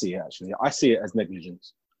way I see it, actually, I see it as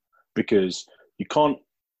negligence, because you can't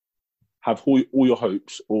have all your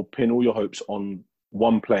hopes or pin all your hopes on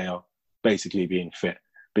one player basically being fit,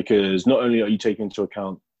 because not only are you taking into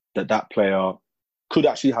account that player could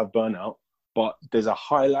actually have burnout, but there's a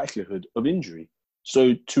high likelihood of injury.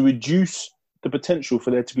 So to reduce the potential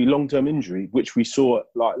for there to be long-term injury, which we saw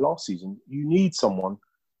like last season, you need someone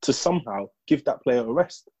to somehow give that player a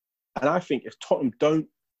rest. And I think if Tottenham don't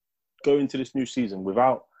go into this new season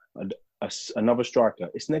without another striker,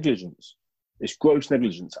 it's negligence. It's gross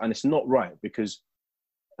negligence, and it's not right, because,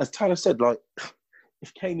 as Tyler said, like,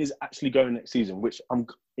 if Kane is actually going next season, which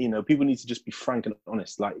people need to just be frank and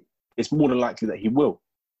honest, like, it's more than likely that he will.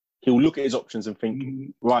 He'll look at his options and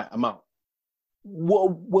think, right, I'm out.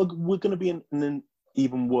 We're going to be in an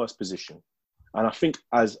even worse position. And I think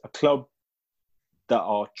as a club that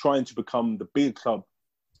are trying to become the big club,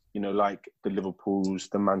 like the Liverpools,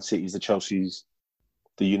 the Man Cities, the Chelseas,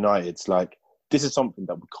 the Uniteds, like, this is something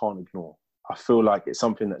that we can't ignore. I feel like it's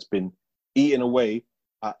something that's been eaten away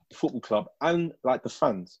at the football club and like the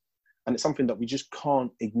fans. And it's something that we just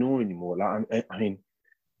can't ignore anymore. Like, I mean,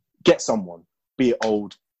 get someone, be it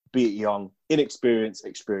old, be it young, inexperienced,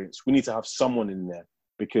 experienced. We need to have someone in there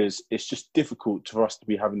because it's just difficult for us to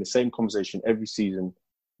be having the same conversation every season,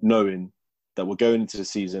 knowing that we're going into the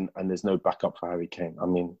season and there's no backup for Harry Kane. I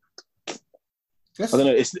mean, I don't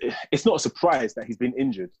know. It's not a surprise that he's been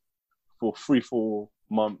injured for 3-4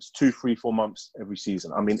 months, 2-3-4 months every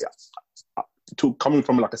season. I mean, coming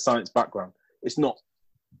from like a science background, it's not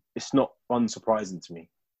unsurprising to me.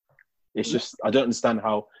 It's just, I don't understand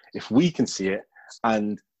how, if we can see it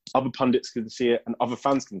and other pundits can see it and other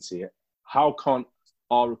fans can see it, how can't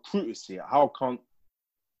our recruiters see it? How can't,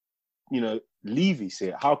 Levy see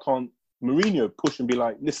it? How can't Mourinho push and be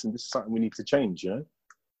like, listen, this is something we need to change,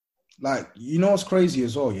 Like, what's crazy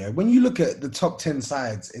as well, yeah? When you look at the top 10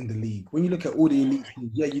 sides in the league, when you look at all the elite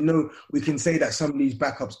teams, we can say that some of these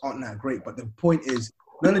backups aren't that great, but the point is,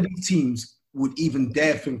 none of these teams would even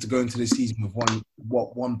dare think to go into the season with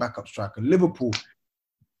one backup striker. Liverpool,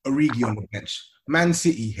 Origi on the bench. Man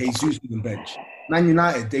City, Jesus on the bench. Man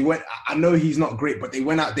United, I know he's not great, but they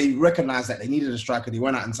went out, they recognized that they needed a striker. They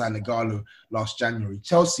went out and signed Ighalo last January.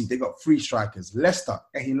 Chelsea, they got 3 strikers. Leicester,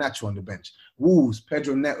 Iheanacho on the bench. Wolves,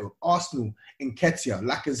 Pedro Neto. Arsenal, Nketiah,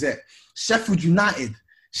 Lacazette. Sheffield United,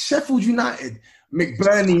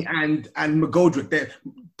 McBurney and McGoldrick. They're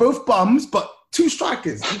both bums, but 2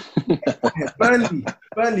 strikers.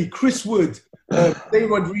 Burnley, Chris Wood, Day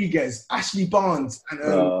Rodriguez, Ashley Barnes, and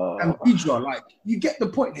Vidra. Like, you get the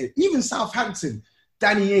point here. Even Southampton,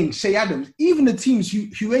 Danny Ings, Shea Adams, even the teams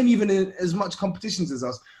who ain't even in as much competitions as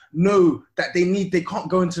us know that they can't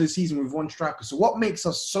go into the season with 1 striker. So what makes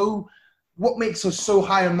us so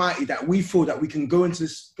high and mighty that we feel that we can go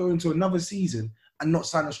into another season and not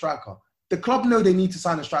sign a striker? The club know they need to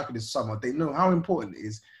sign a striker this summer. They know how important it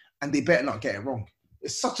is, and they better not get it wrong.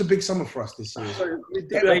 It's such a big summer for us this year.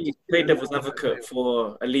 Play devil's advocate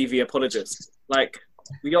for a Levy apologist. Like,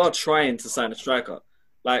 we are trying to sign a striker.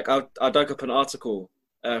 Like, I dug up an article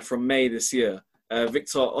from May this year.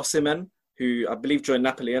 Victor Osimhen, who I believe joined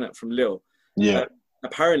Napoli from Lille. Yeah.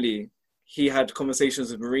 Apparently, he had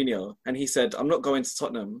conversations with Mourinho, and he said, I'm not going to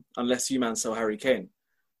Tottenham unless you man sell Harry Kane,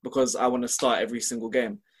 because I want to start every single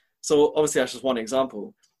game. So obviously that's just one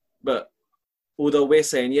example. But although we're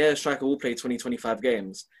saying, yeah, striker will play 20, 25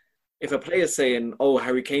 games, if a player's saying, oh,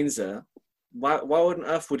 Harry Kane's there, why on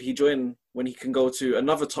earth would he join when he can go to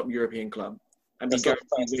another top European club and be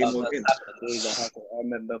guaranteed way more games? I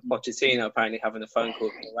remember Pochettino apparently having a phone call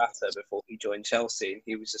with Morata before he joined Chelsea, and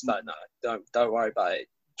he was just like, no, don't worry about it.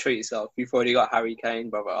 Treat yourself. You've already got Harry Kane,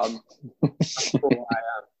 brother. I'm cool,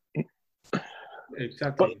 I am.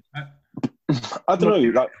 Exactly. I don't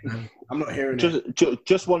know. Like, I'm not hearing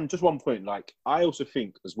just one point. Like, I also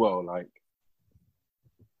think as well, like,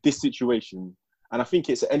 this situation, and I think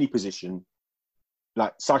it's at any position.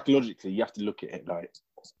 Like, psychologically, you have to look at it. Like,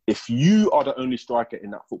 if you are the only striker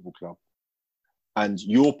in that football club, and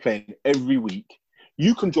you're playing every week,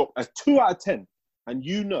 you can drop a 2 out of 10, and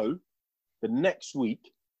the next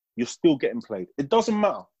week you're still getting played. It doesn't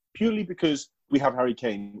matter, purely because we have Harry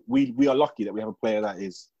Kane. We are lucky that we have a player that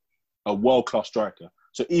is a world-class striker.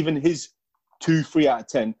 So even his 2-3 out of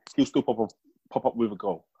 10, he'll still pop up with a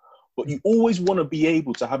goal. But you always want to be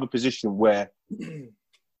able to have a position where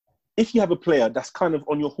if you have a player that's kind of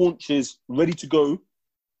on your haunches, ready to go,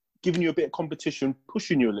 giving you a bit of competition,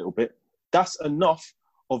 pushing you a little bit, that's enough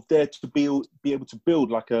of there to be able to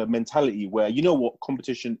build like a mentality where,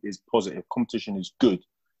 competition is positive, competition is good.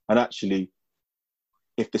 And actually,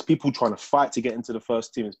 if there's people trying to fight to get into the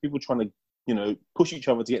first team, there's people trying to, push each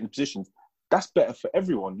other to get in positions, that's better for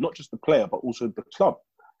everyone, not just the player, but also the club.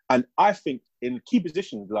 And I think in key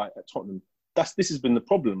positions like at Tottenham, this has been the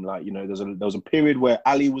problem. Like, there was a period where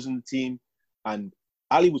Ali was in the team and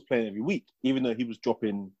Ali was playing every week, even though he was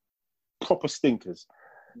dropping proper stinkers.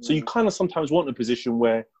 So you kind of sometimes want a position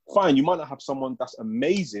where, fine, you might not have someone that's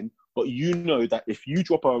amazing, but that if you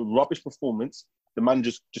drop a rubbish performance, the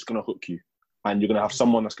manager's just going to hook you. And you're going to have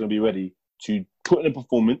someone that's going to be ready to put in a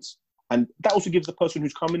performance. And that also gives the person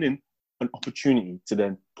who's coming in an opportunity to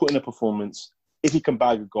then put in a performance. If he can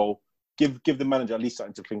bag a goal, give the manager at least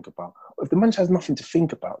something to think about. But if the manager has nothing to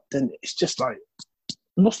think about, then it's just like,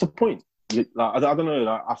 what's the point? Like, I don't know.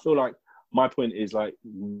 Like, I feel like my point is like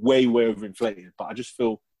way overinflated. But I just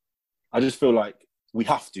feel like we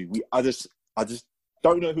have to. I just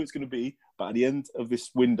don't know who it's going to be. But at the end of this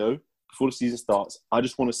window, before the season starts, I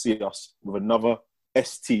just want to see us with another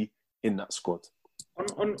ST in that squad.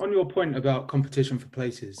 On your point about competition for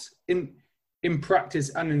places, in practice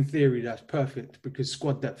and in theory, that's perfect because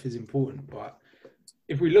squad depth is important. But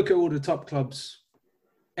if we look at all the top clubs,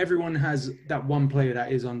 everyone has that one player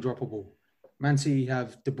that is undroppable. Man City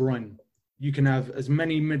have De Bruyne. You can have as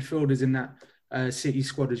many midfielders in that City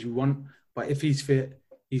squad as you want, but if he's fit,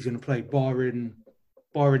 he's going to play, barring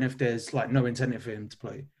if there's like no incentive for him to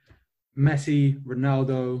play. Messi,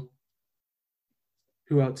 Ronaldo,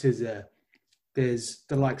 who else is there? There's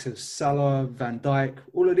the likes of Salah, Van Dijk.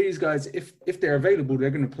 All of these guys, if they're available, they're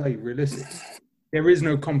going to play realistically. There is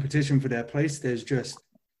no competition for their place. There's just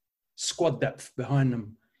squad depth behind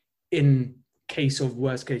them in case of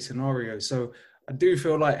worst case scenario. So I do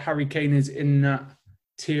feel like Harry Kane is in that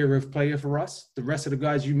tier of player for us. The rest of the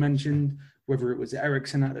guys you mentioned, whether it was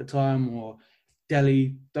Eriksen at the time or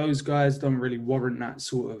Dele, those guys don't really warrant that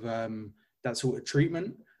sort of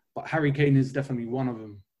treatment. But Harry Kane is definitely one of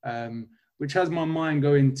them, which has my mind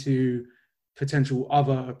going to potential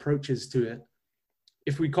other approaches to it.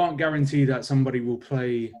 If we can't guarantee that somebody will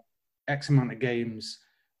play X amount of games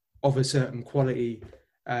of a certain quality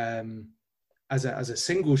as a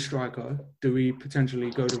single striker, do we potentially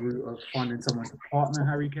go the route of finding someone to partner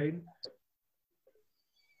Harry Kane?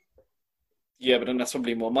 Yeah, but then that's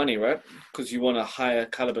probably more money, right? Because you want a higher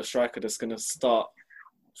caliber striker that's going to start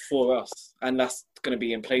for us, and that's going to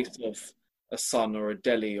be in place of a Son or a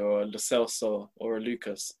Dele or a Lo Celso or a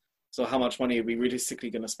Lucas. So how much money are we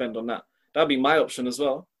realistically going to spend on that? That would be my option as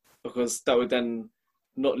well, because that would then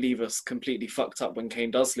not leave us completely fucked up when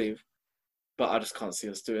Kane does leave. But I just can't see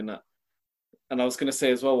us doing that. And I was going to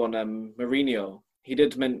say as well on Mourinho, he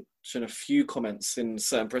did mention a few comments in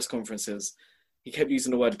certain press conferences. He kept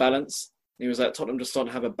using the word balance. He was like, Tottenham just don't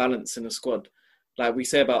have a balance in the squad. Like we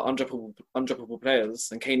say about undroppable players,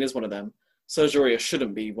 and Kane is one of them. Sergio Aurier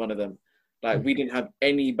shouldn't be one of them. Like we didn't have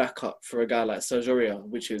any backup for a guy like Sergio Aurier,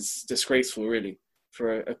 which is disgraceful, really,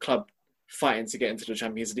 for a club fighting to get into the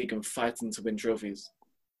Champions League and fighting to win trophies.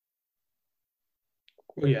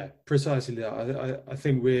 Well, yeah, precisely that. I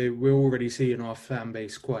think we're already seeing our fan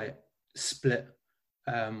base quite split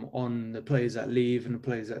on the players that leave and the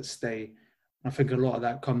players that stay. I think a lot of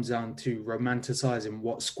that comes down to romanticising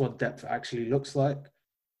what squad depth actually looks like.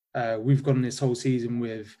 We've gone this whole season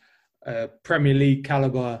with a Premier League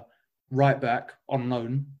caliber right back on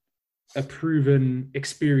loan, a proven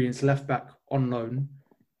experienced left back on loan,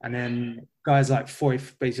 and then guys like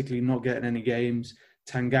Foyth basically not getting any games,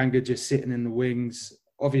 Tanganga just sitting in the wings,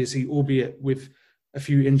 obviously, albeit with a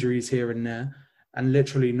few injuries here and there, and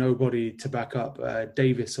literally nobody to back up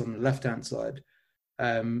Davis on the left-hand side.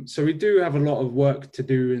 So we do have a lot of work to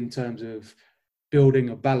do in terms of building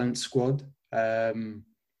a balanced squad. But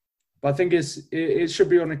I think it should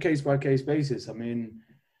be on a case-by-case basis. I mean,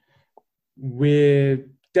 we're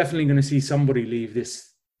definitely going to see somebody leave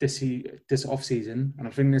this off-season, and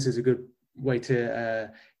I think this is a good way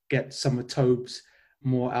to get some of Tobe's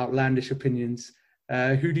more outlandish opinions.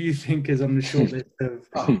 Who do you think is on the short list of...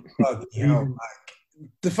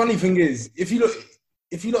 The funny thing is, if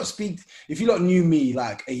you lot knew me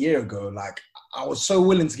like a year ago, like I was so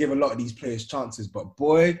willing to give a lot of these players chances, but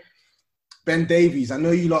boy, Ben Davies, I know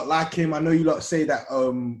you lot like him. I know you lot say that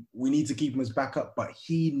we need to keep him as backup, but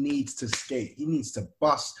he needs to skate. He needs to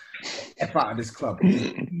bust the F out of this club.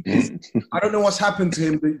 I don't know what's happened to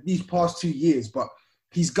him these past 2 years, but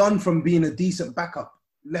he's gone from being a decent backup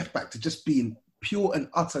left back to just being pure and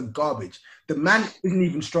utter garbage. The man isn't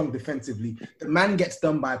even strong defensively. The man gets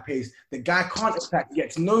done by pace. The guy can't attack. He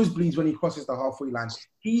gets nosebleeds when he crosses the halfway line.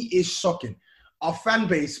 He is shocking. Our fan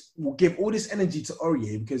base will give all this energy to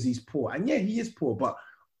Aurier because he's poor. And yeah, he is poor, but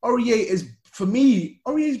Aurier is, for me,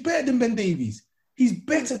 Aurier is better than Ben Davies. He's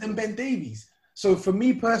better than Ben Davies. So for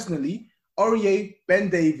me personally, Aurier, Ben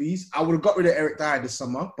Davies, I would have got rid of Eric Dyer this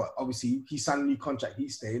summer, but obviously he signed a new contract,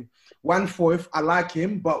 he's staying. Juan Foyth, I like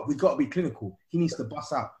him, but we got to be clinical. He needs to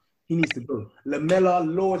bust out. He needs to go. Lamela,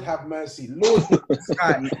 Lord have mercy. Lord,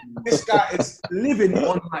 this guy is living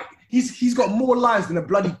on like, he's got more lives than a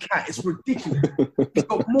bloody cat. It's ridiculous. He's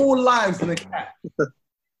got more lives than a cat.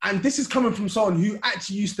 And this is coming from someone who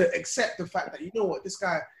actually used to accept the fact that, you know what, this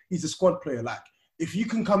guy, he's a squad player. Like, if you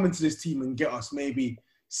can come into this team and get us maybe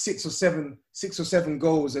six or seven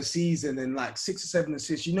goals a season and like 6 or 7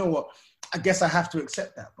 assists, you know what? I guess I have to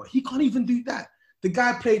accept that. But he can't even do that. The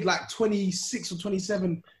guy played like 26 or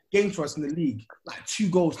 27 games for us in the league, like 2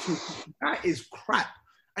 goals, 2 assists. That is crap.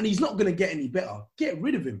 And he's not going to get any better. Get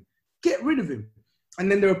rid of him. Get rid of him. And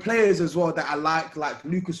then there are players as well that I like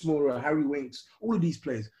Lucas Moura, Harry Winks, all of these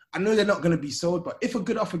players. I know they're not going to be sold, but if a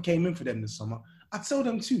good offer came in for them this summer, I'd sell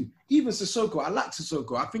them too. Even Sissoko, I like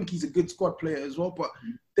Sissoko. I think he's a good squad player as well, but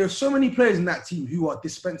there are so many players in that team who are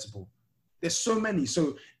dispensable. There's so many.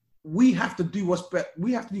 So we have to do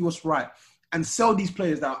what's right and sell these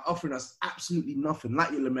players that are offering us absolutely nothing,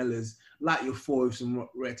 like your Lamelas, like your Foyths and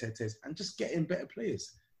Retetes, and just get in better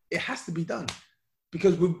players. It has to be done.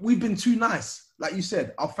 because we've been too nice. Like you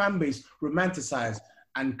said, our fan base romanticize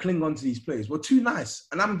and cling on to these players. We're too nice,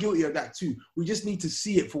 and I'm guilty of that too. We just need to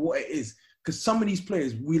see it for what it is, because some of these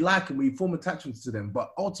players, we like them, we form attachments to them,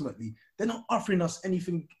 but ultimately, they're not offering us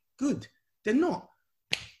anything good. They're not.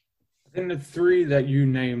 I think the three that you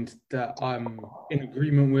named that I'm in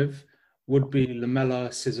agreement with would be Lamela,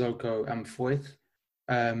 Sissoko, and Foyth.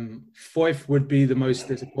 Foyth would be the most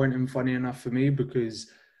disappointing, funny enough, for me,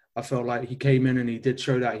 because I felt like he came in and he did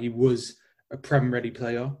show that he was a Prem-ready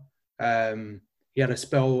player. He had a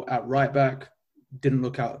spell at right back, didn't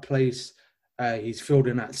look out of place. He's filled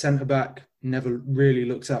in at centre back, never really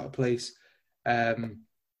looks out of place.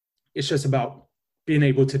 It's just about being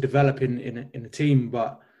able to develop in a team,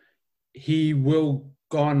 but he will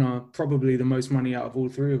garner probably the most money out of all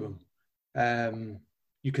three of them.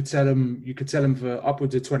 You could sell him for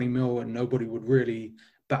upwards of 20 mil and nobody would really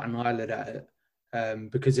bat an eyelid at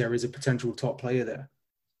it, because there is a potential top player there.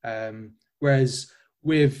 Whereas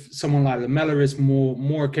with someone like Lamela, it's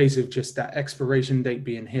more a case of just that expiration date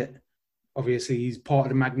being hit. Obviously, he's part of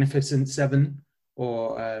the Magnificent Seven,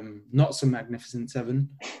 or not so Magnificent Seven.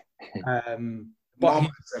 But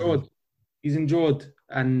he's endured,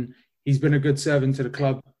 and he's been a good servant to the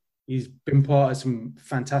club. He's been part of some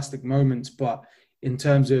fantastic moments, but in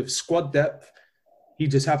terms of squad depth, he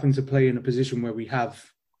just happened to play in a position where we have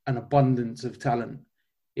an abundance of talent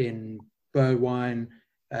in Bergwijn,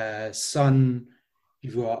 Son.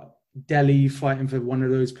 You've got Delhi fighting for one of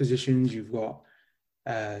those positions. You've got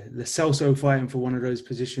Lo Celso fighting for one of those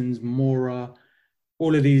positions. Mora.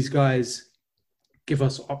 All of these guys give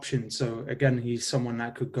us options. So again, he's someone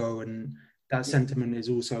that could go, and that sentiment is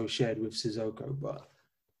also shared with Sissoko. But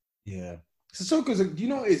yeah, Sissoko's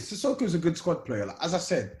a good squad player. Like, as I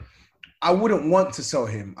said, I wouldn't want to sell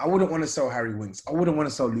him. I wouldn't want to sell Harry Winks. I wouldn't want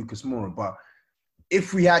to sell Lucas Moura. But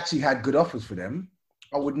if we actually had good offers for them,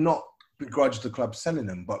 I would not begrudge the club selling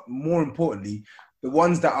them. But more importantly, the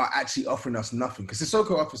ones that are actually offering us nothing, because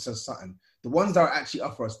Sissoko offers us something. The ones that are actually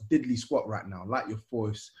offer us diddly squat right now, like your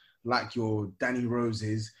Foyths, like your Danny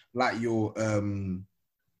Roses, like your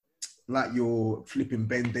flipping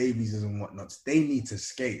Ben Davies and whatnots, they need to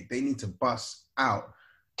skate. They need to bust out.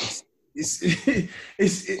 They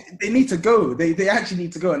need to go. They actually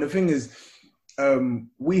need to go. And the thing is,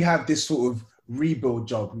 we have this sort of rebuild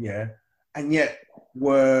job, yeah, and yet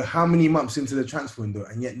we're how many months into the transfer window,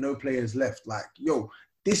 and yet no players left. Like, yo,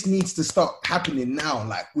 this needs to start happening now.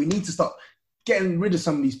 Like, we need to start getting rid of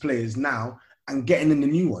some of these players now and getting in the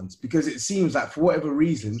new ones, because it seems like for whatever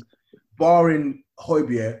reason, barring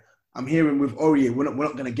Højbjerg, I'm hearing with Aurier, we're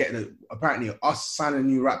not going to get it. Apparently, us signing a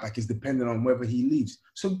new right back is dependent on whether he leaves.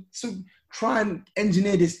 So try and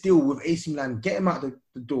engineer this deal with AC Milan, get him out the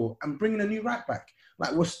door, and bring in a new right back.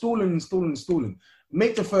 Like, we're stalling.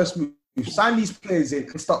 Make the first move, sign these players in,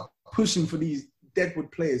 and start pushing for these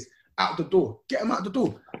deadwood players out the door. Get them out the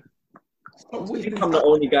door. I think I'm the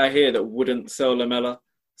only guy here that wouldn't sell Lamela.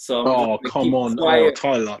 So come on,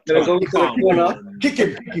 Tyler. Kick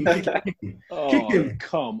him.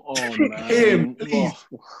 Come on, man.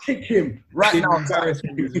 Kick him right now.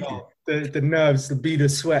 The nerves, the bead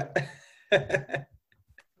of sweat.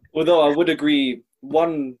 Although I would agree,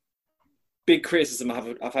 one big criticism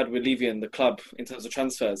I've had with Levy and the club in terms of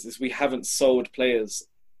transfers is we haven't sold players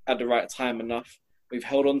at the right time enough. We've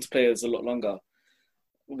held on to players a lot longer,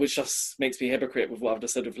 which just makes me a hypocrite with what I've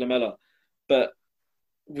just said with Lamela. But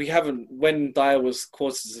we haven't, when Dyer was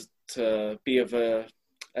quoted to be of a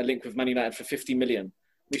link with Man United for 50 million,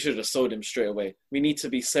 we should have sold him straight away. We need to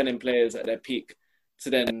be selling players at their peak to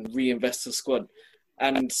then reinvest the squad.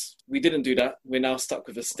 And we didn't do that. We're now stuck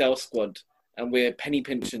with a stale squad, and we're penny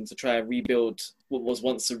pinching to try and rebuild what was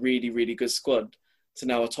once a really, really good squad to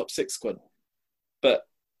now a top 6 squad. But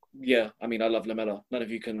yeah, I mean, I love Lamela. None of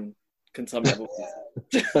you can tell me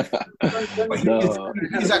No.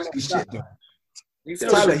 He's actually shit, though.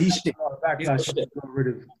 Tyler, he's shit. Backlash to get rid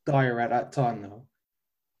of Dyer at that time, though.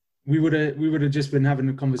 We would have just been having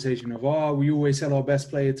a conversation of, we always sell our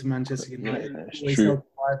best player to Manchester United. Yeah, always sell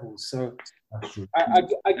rivals. So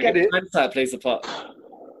I get it. That plays a part.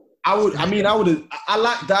 I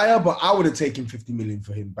like Dyer, but I would have taken 50 million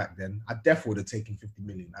for him back then. I definitely would have taken 50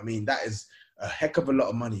 million. I mean, that is a heck of a lot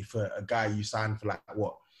of money for a guy you signed for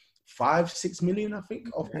 5-6 million, I think,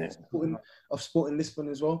 of Sporting Lisbon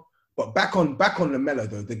as well. But back on Lamela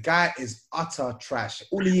though, the guy is utter trash.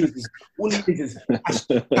 All he is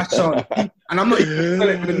passion. And I'm not even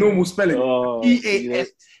spelling the normal spelling.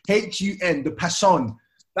 PASHUN, the passion.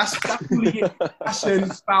 That's all he is. Passion,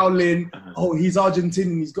 fouling. Oh, he's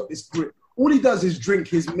Argentinian. He's got this grip. All he does is drink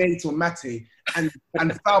his mate or mate and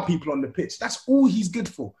foul people on the pitch. That's all he's good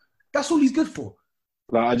for.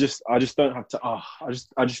 Like I just don't have to. I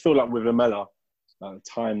just feel like with Lamela,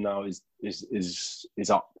 time now is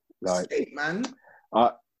up. Like, man,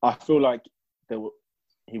 I feel like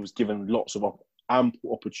he was given lots of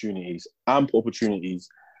ample opportunities,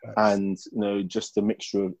 and just a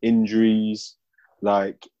mixture of injuries.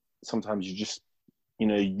 Like sometimes you just, he's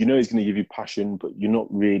going to give you passion, but you're not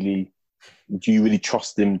really. Do you really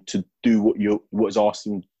trust him to do what is asked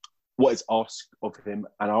of him?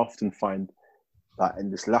 And I often find that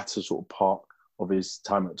in this latter sort of part of his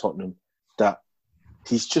time at Tottenham, that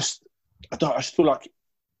he's just. I just feel like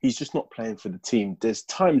he's just not playing for the team. There's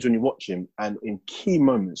times when you watch him, and in key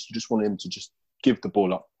moments, you just want him to just give the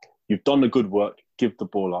ball up. You've done the good work, give the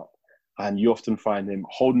ball up. And you often find him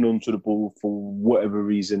holding on to the ball for whatever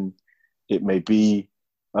reason it may be,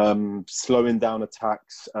 slowing down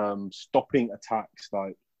attacks, stopping attacks.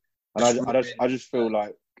 Like, and I just feel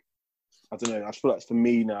like, I don't know, I feel like for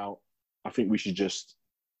me now, I think we should just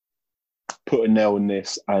put a nail in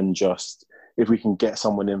this and just, if we can get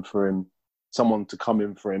someone in for him, someone to come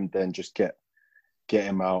in for him, then just get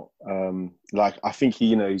him out. Like, I think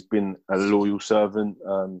he's been a loyal servant.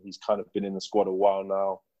 He's kind of been in the squad a while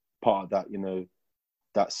now, part of that,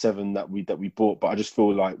 that 7 that we bought. But I just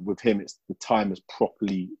feel like with him, it's the time has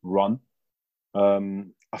properly run.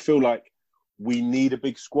 I feel like we need a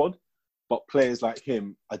big squad, but players like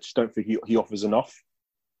him, I just don't think he offers enough.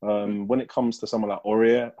 When it comes to someone like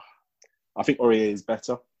Aurier, I think Aurier is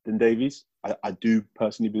better than Davies. I do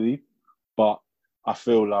personally believe. But I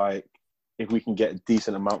feel like if we can get a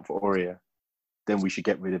decent amount for Aurier, then we should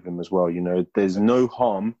get rid of him as well. There's no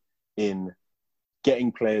harm in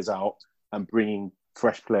getting players out and bringing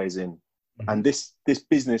fresh players in. Mm-hmm. And this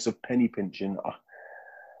business of penny pinching,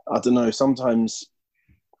 I don't know, sometimes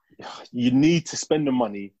you need to spend the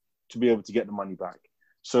money to be able to get the money back.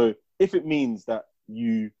 So if it means that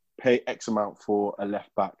you pay X amount for a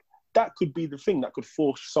left back, that could be the thing that could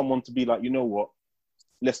force someone to be like, you know what,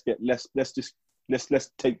 let's take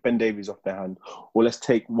Ben Davies off their hand, or let's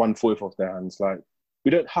take 1/4 off their hands. Like,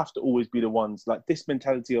 we don't have to always be the ones, like this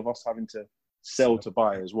mentality of us having to sell to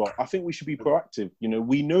buy as well. I think we should be proactive.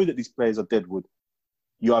 We know that these players are deadwood.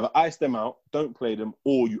 You either ice them out, don't play them,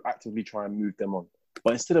 or you actively try and move them on.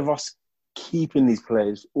 But instead of us keeping these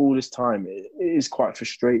players all this time, it is quite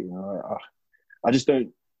frustrating. I just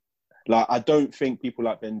don't, I don't think people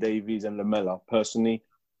like Ben Davies and Lamela personally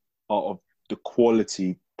are of the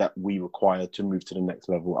quality that we require to move to the next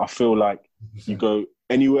level. I feel like you go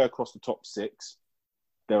anywhere across the top 6,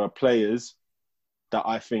 there are players that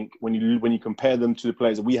I think when you compare them to the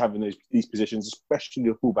players that we have in these positions, especially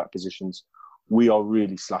the fullback positions, we are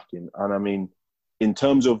really slacking. And I mean, in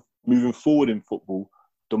terms of moving forward in football,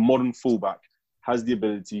 the modern fullback has the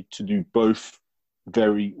ability to do both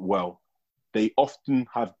very well. They often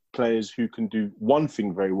have players who can do one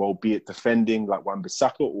thing very well, be it defending like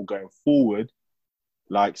Wan-Bissaka, or going forward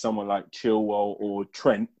like someone like Chilwell or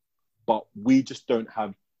Trent, but we just don't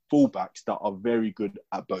have fullbacks that are very good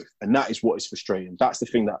at both. And that is what is frustrating. That's the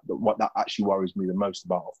thing that actually worries me the most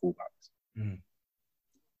about our fullbacks.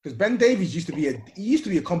 Because Ben Davies used to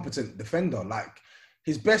be a competent defender. Like,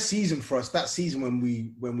 his best season for us, that season when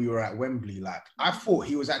we were at Wembley, like, I thought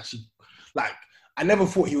he was actually, like, I never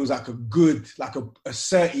thought he was like a good, like a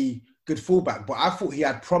 30 good fullback, but I thought he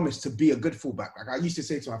had promised to be a good fullback. Like, I used to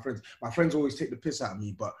say to my friends always take the piss out of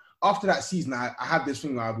me, but after that season, I had this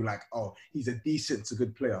thing where I'd be like, oh, he's a decent to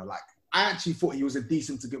good player. Like, I actually thought he was a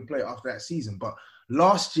decent to good player after that season. But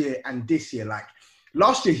last year and this year, like,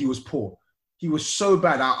 last year he was poor. He was so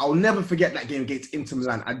bad. I'll never forget that game against Inter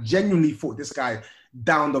Milan. I genuinely thought this guy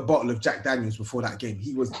downed a bottle of Jack Daniels before that game.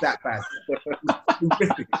 He was that bad.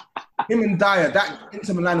 Him and Dyer, that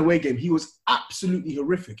Inter Milan away game, he was absolutely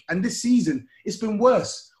horrific. And this season, it's been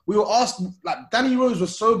worse. We were asked, like, Danny Rose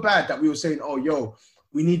was so bad that we were saying, oh, yo,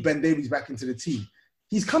 we need Ben Davies back into the team.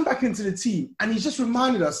 He's come back into the team, and he's just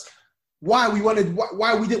reminded us why we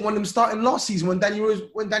didn't want him starting last season when Danny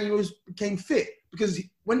Rose became fit. Because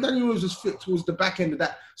when Danny Rose was fit towards the back end of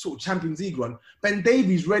that sort of Champions League run, Ben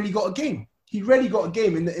Davies rarely got a game. He rarely got a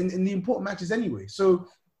game in the important matches anyway. So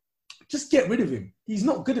just get rid of him. He's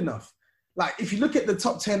not good enough. Like, if you look at the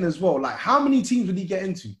top 10 as well, like, how many teams would he get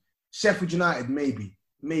into? Sheffield United, maybe.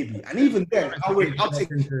 And even then, I'll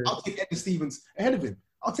take Eddie Stevens ahead of him.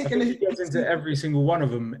 I'll take Eddie Stevens into every single one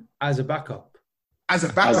of them as a backup. As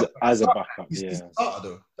a backup, yeah. He's starter,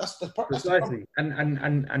 though. That's precisely.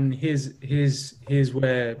 And here's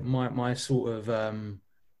where my sort of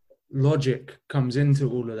logic comes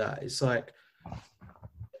into all of that. It's like,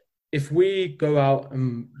 if we go out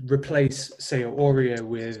and replace, say, Aurier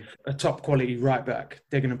with a top quality right back,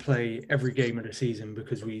 they're going to play every game of the season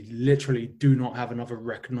because we literally do not have another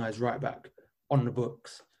recognised right back on the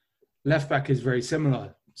books. Left back is very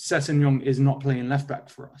similar. Sessegnon is not playing left back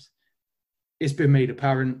for us. It's been made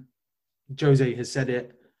apparent. Jose has said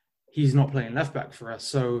it. He's not playing left back for us.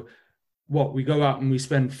 So what, we go out and we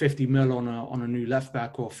spend 50 mil on a new left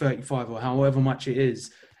back, or 35 or however much it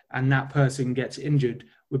is, and that person gets injured,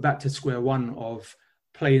 we're back to square one of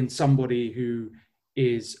playing somebody who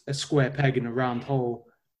is a square peg in a round hole.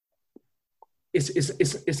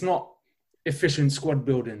 It's not efficient squad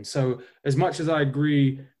building. So as much as I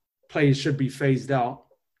agree players should be phased out,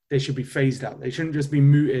 they should be phased out. They shouldn't just be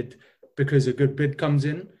mooted because a good bid comes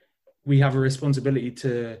in. We have a responsibility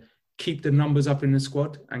to keep the numbers up in the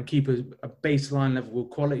squad and keep a baseline level of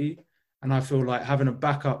quality. And I feel like having a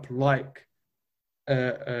backup like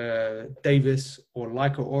Davis or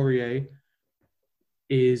like Aurier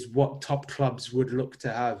is what top clubs would look to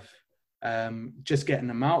have. Just getting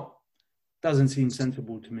them out doesn't seem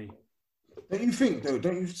sensible to me. Don't you think though?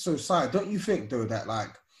 Don't you think though that,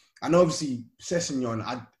 like, I know obviously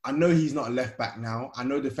Sessegnon, I know he's not a left back now. I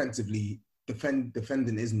know defensively,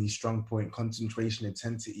 defending isn't his strong point, concentration,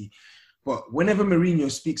 intensity. But whenever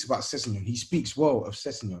Mourinho speaks about Sessegnon, he speaks well of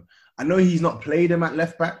Sessegnon. I know he's not played him at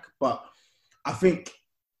left back, but I think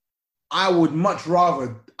I would much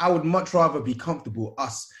rather be comfortable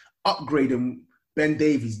us upgrading Ben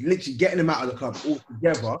Davies, literally getting him out of the club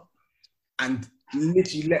altogether, and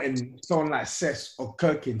literally letting someone like Cess or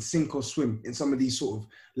Kirkin sink or swim in some of these sort of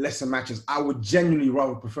lesser matches. I would genuinely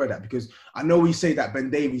rather prefer that, because I know we say that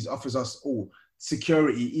Ben Davies offers us all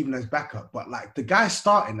security even as backup, but like, the guy's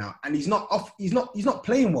starting now and he's not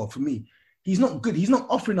playing well for me. He's not good. He's not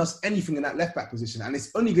offering us anything in that left back position, and it's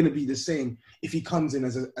only going to be the same if he comes in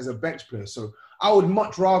as a bench player. So I would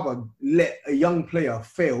much rather let a young player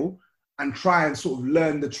fail and try and sort of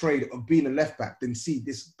learn the trade of being a left back than see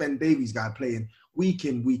this Ben Davies guy playing week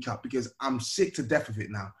in, week out, because I'm sick to death of it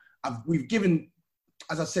now. We've given,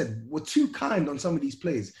 as I said, we're too kind on some of these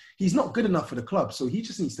players. He's not good enough for the club, so he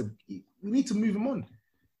just needs to. We need to move him on.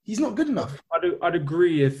 He's not good enough. I'd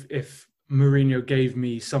agree if Mourinho gave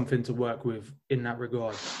me something to work with in that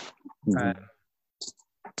regard.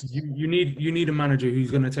 You need a manager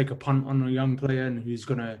who's going to take a punt on a young player and who's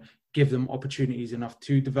going to give them opportunities enough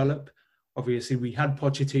to develop. Obviously, we had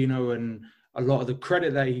Pochettino, and a lot of the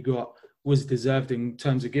credit that he got was deserved in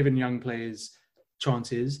terms of giving young players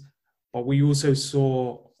chances. But we also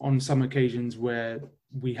saw on some occasions where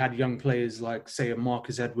we had young players like, say, a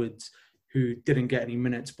Marcus Edwards, who didn't get any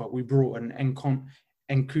minutes, but we brought an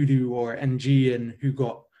Nkudu or NG in who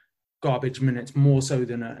got garbage minutes more so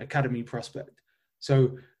than an academy prospect.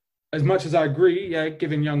 So as much as I agree, yeah,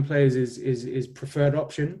 giving young players is preferred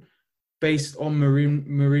option based on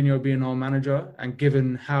Mourinho being our manager, and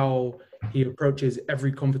given how he approaches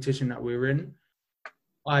every competition that we're in,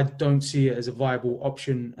 I don't see it as a viable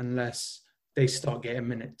option unless they start getting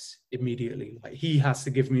minutes immediately. Like, he has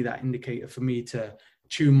to give me that indicator for me to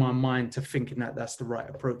tune my mind to thinking that that's the right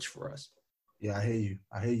approach for us. Yeah, I hear you.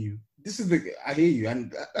 I hear you.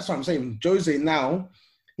 And that's what I'm saying. Jose now,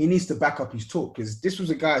 he needs to back up his talk, because this was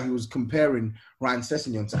a guy who was comparing Ryan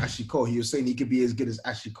Sessegnon to Ashley Cole. He was saying he could be as good as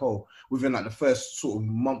Ashley Cole within like the first sort of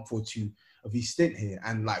month or two of his stint here.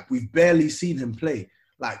 And like, we've barely seen him play.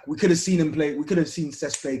 Like, we could have seen him play. We could have seen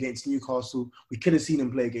Cess play against Newcastle. We could have seen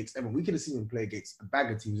him play against Everton. We could have seen him play against a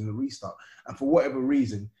bag of teams in the restart. And for whatever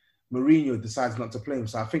reason, Mourinho decides not to play him.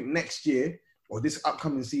 So I think next year, or this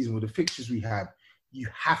upcoming season with the fixtures we have,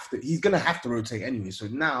 he's going to have to rotate anyway. So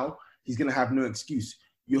now he's going to have no excuse.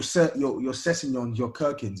 Your Sessegnons, your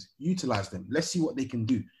Kirkins, utilize them. Let's see what they can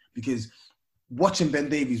do, because watching Ben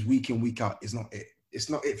Davies week in, week out is not it. It's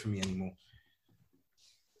not it for me anymore.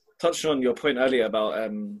 Touching on your point earlier about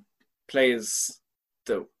players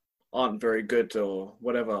that aren't very good or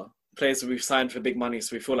whatever, players that we've signed for big money,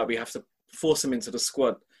 so we feel like we have to force them into the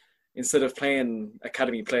squad instead of playing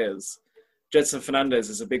academy players. Jedson Fernandez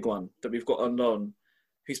is a big one that we've got on loan,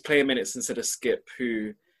 who's playing minutes instead of Skip,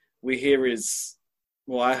 who we hear is,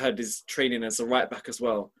 well, I heard is training as a right back as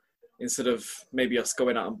well, instead of maybe us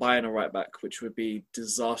going out and buying a right back, which would be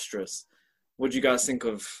disastrous. What do you guys think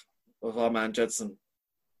of our man Jedson?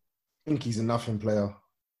 I think he's a nothing player.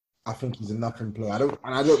 I don't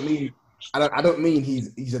mean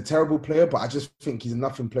he's a terrible player, but I just think he's a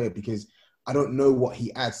nothing player because I don't know what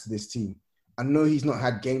he adds to this team. I know he's not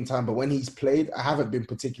had game time, but when he's played, I haven't been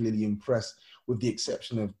particularly impressed, with the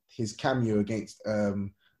exception of his cameo against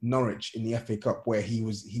Norwich in the FA Cup, where he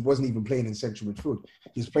wasn't even playing in central midfield.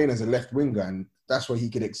 He was playing as a left winger, and that's where he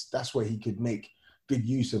could make good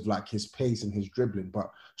use of like his pace and his dribbling. But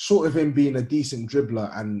short of him being a decent dribbler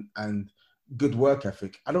and good work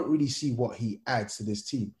ethic, I don't really see what he adds to this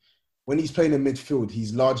team. When he's playing in midfield,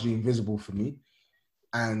 he's largely invisible for me.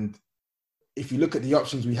 And if you look at the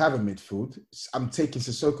options we have in midfield, I'm taking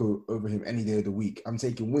Sissoko over him any day of the week. I'm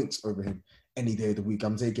taking Winks over him any day of the week.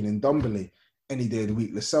 I'm taking Ndombele any day of the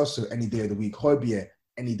week. Lo Celso any day of the week. Højbjerg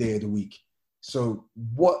any day of the week. So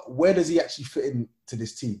where does he actually fit into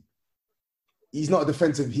this team? He's not a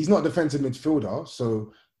defensive midfielder,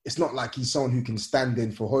 so it's not like he's someone who can stand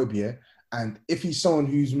in for Højbjerg. And if he's someone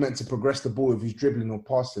who's meant to progress the ball if he's dribbling or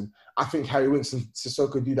passing, I think Harry Winks and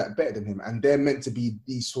Sissoko do that better than him. And they're meant to be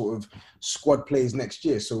these sort of squad players next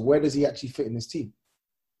year. So where does he actually fit in this team?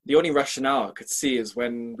 The only rationale I could see is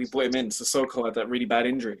when we brought him in, Sissoko had that really bad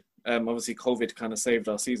injury. Obviously, COVID kind of saved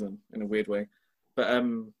our season in a weird way. But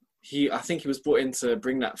I think he was brought in to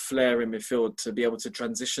bring that flair in midfield to be able to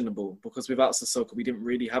transition the ball, because without Sissoko, we didn't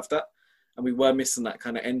really have that. And we were missing that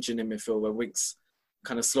kind of engine in midfield where Winks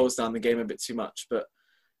kind of slows down the game a bit too much. But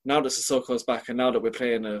now that Sissoko's back and now that we're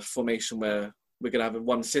playing a formation where we're going to have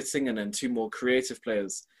one sitting and then two more creative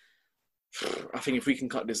players, I think if we can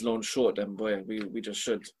cut this loan short, then boy, we just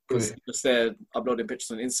should. Because he's just there uploading pictures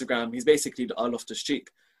on Instagram. He's basically the Loftus-Cheek.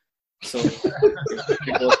 So,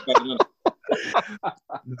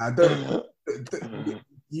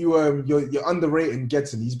 you're underrating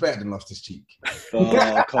Gedson. He's better than Loftus-Cheek.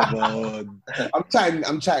 Oh, come on!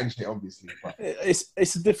 I'm chatting shit, obviously. But.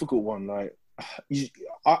 It's a difficult one. Like,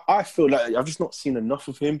 I feel like I've just not seen enough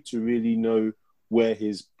of him to really know where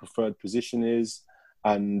his preferred position is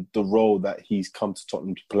and the role that he's come to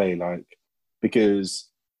Tottenham to play. Like, because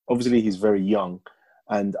obviously he's very young,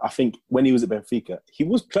 and I think when he was at Benfica, he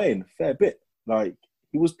was playing a fair bit. Like,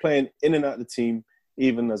 he was playing in and out of the team,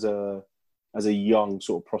 even as a young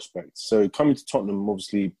sort of prospect. So coming to Tottenham,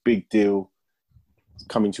 obviously, big deal.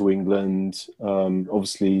 Coming to England,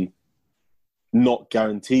 obviously not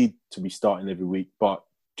guaranteed to be starting every week, but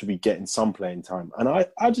to be getting some playing time. And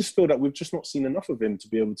I just feel that we've just not seen enough of him to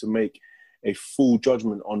be able to make a full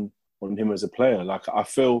judgment on him as a player. Like,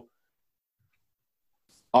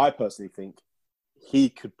 I personally think he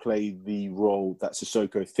could play the role that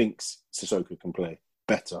Sissoko thinks Sissoko can play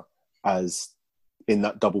better, as in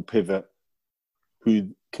that double pivot who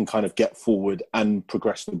can kind of get forward and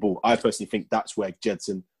progress the ball. I personally think that's where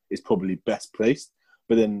Gedson is probably best placed.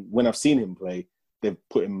 But then when I've seen him play, they've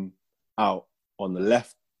put him out on the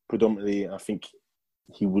left predominantly. And I think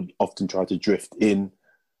he would often try to drift in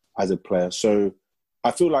as a player. So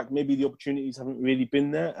I feel like maybe the opportunities haven't really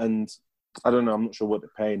been there. And I don't know, I'm not sure what they're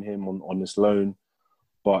paying him on this loan.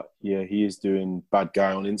 But yeah, he is doing bad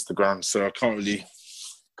guy on Instagram. So I can't really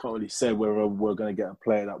say whether we're going to get a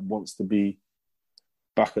player that wants to be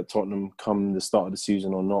back at Tottenham come the start of the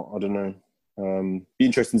season or not. I don't know. Be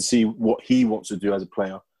interesting to see what he wants to do as a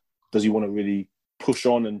player. Does he want to really push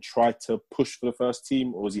on and try to push for the first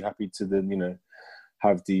team, or is he happy to then,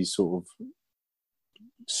 have these sort of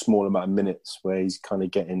small amount of minutes where he's kind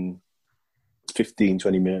of getting 15,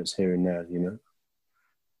 20 minutes here and there,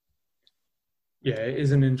 Yeah, it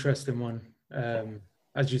is an interesting one.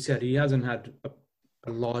 As you said, he hasn't had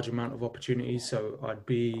a large amount of opportunities, so I'd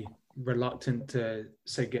be reluctant to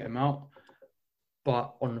say get him out.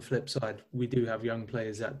 But on the flip side, we do have young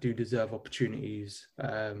players that do deserve opportunities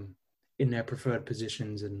in their preferred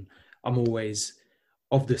positions. And I'm always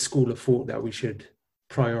of the school of thought that we should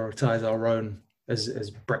prioritise our own,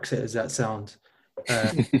 as Brexit as that sounds.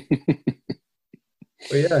 But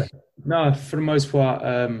yeah, no, for the most part,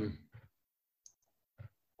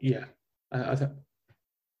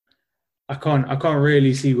 I can't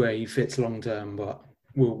really see where he fits long term, but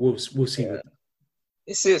we'll see that.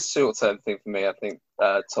 It's a short-term thing for me. I think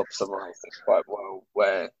Top summarised it quite well,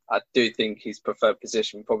 where I do think his preferred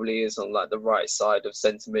position probably is on like the right side of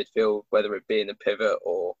centre midfield, whether it be in a pivot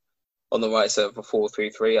or on the right side of a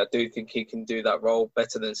 4-3-3. I do think he can do that role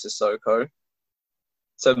better than Sissoko.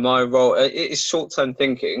 So my role, it is short-term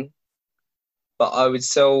thinking, but I would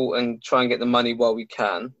sell and try and get the money while we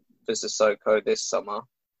can for Sissoko this summer.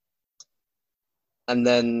 And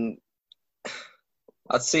then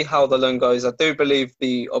I'd see how the loan goes. I do believe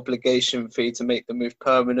the obligation fee to make the move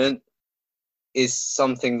permanent is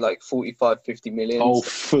something like 45-50 million. Oh,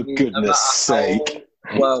 for goodness sake.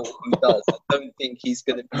 Well, he does. I don't think he's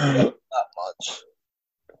going to be worth that much.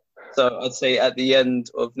 So I'd say at the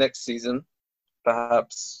end of next season,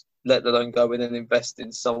 perhaps let the loan go in and invest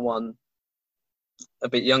in someone a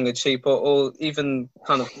bit younger, cheaper, or even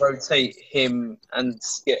kind of rotate him and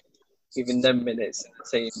skip giving them minutes in the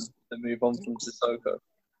team to move on from Sissoko.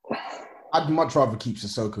 I'd much rather keep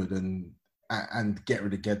Sissoko and get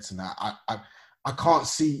rid of Gedson. I can't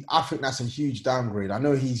see. I think that's a huge downgrade. I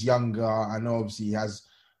know he's younger. I know obviously he has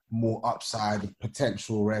more upside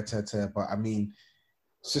potential, but I mean,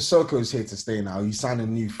 Sissoko's here to stay now. He signed a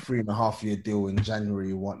new 3.5-year deal in January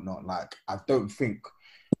and whatnot. Like, I don't think.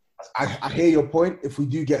 I hear your point. If we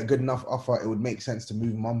do get a good enough offer, it would make sense to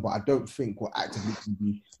move him on. But I don't think we're actively to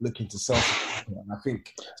be looking to sell him. And I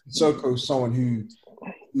think Sissoko is someone who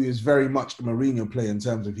is very much a Mourinho player in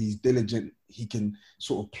terms of he's diligent. He can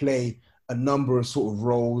sort of play a number of sort of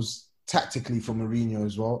roles tactically for Mourinho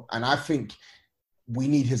as well. And I think we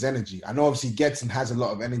need his energy. I know obviously Gedson has a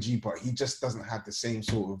lot of energy, but he just doesn't have the same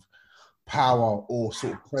sort of power or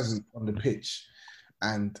sort of presence on the pitch.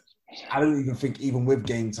 And I don't even think even with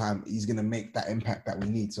game time, he's going to make that impact that we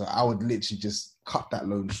need. So I would literally just cut that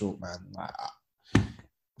loan short, man. Like,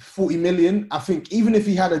 40 million, I think even if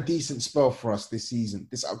he had a decent spell for us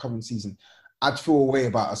this upcoming season, I'd feel a way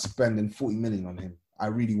about us spending 40 million on him. I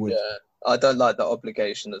really would. Yeah, I don't like that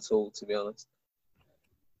obligation at all, to be honest.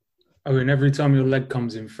 Oh, and every time your leg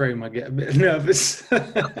comes in frame, I get a bit nervous. I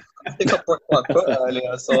think I broke my foot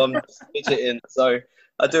earlier, so I'm fidgeting. So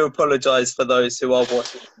I do apologise for those who are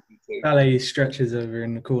watching. Ali stretches over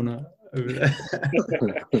in the corner over there.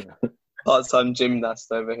 Part-time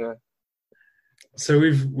gymnast over here. So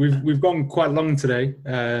we've gone quite long today,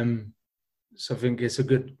 so I think it's a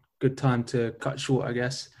good time to cut short, I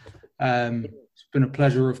guess. It's been a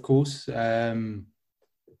pleasure, of course. Yeah,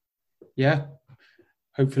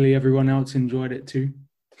 hopefully everyone else enjoyed it too.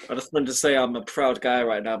 I just wanted to say I'm a proud guy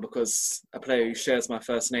right now because a player who shares my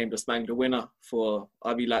first name just banged the winner for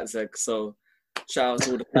RB Leipzig. So shout out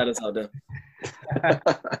to all the players out there.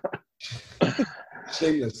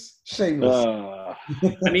 Shameless. I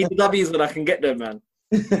need the W's when I can get them, man.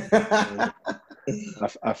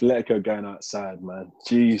 Atletico going outside, man.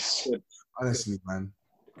 Jeez. Honestly, man.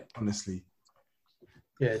 Honestly.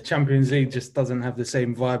 Yeah, Champions League just doesn't have the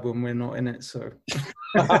same vibe when we're not in it, so.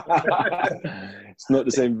 It's not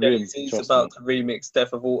the same room. He's about to remix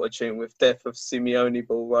Death of Auto-Tune with Death of Simeone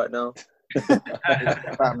Ball right now.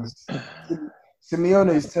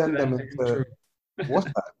 Simeone's turned them into... What's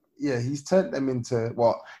that? Yeah, he's turned them into...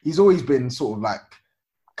 Well, he's always been sort of like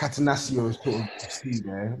Catenaccio sort of see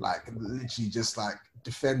there, like literally just like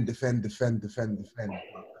defend.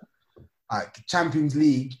 Like Champions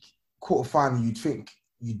League quarterfinal, you'd think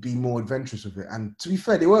you'd be more adventurous with it. And to be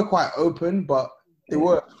fair, they were quite open, but they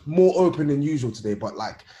were more open than usual today. But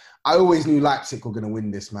like, I always knew Leipzig were going to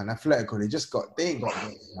win this, man. Atletico, they ain't got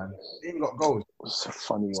goals, man. They ain't got goals. It's a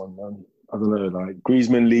funny one, man. I don't know, like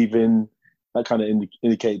Griezmann leaving, that kind of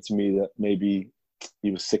indicated to me that maybe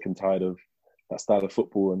he was sick and tired of that style of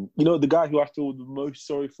football. And, you know, the guy who I feel the most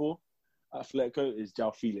sorry for at Atletico is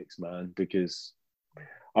João Felix, man, because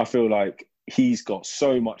I feel like he's got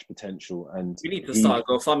so much potential. And we need to start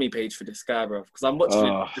a GoFundMe page for this guy, bro, because I'm watching it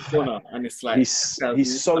in the corner and it's like...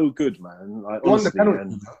 He's so good, man. Like, honestly,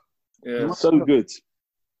 man. Yeah. So good.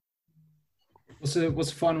 What's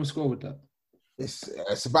the final score with that?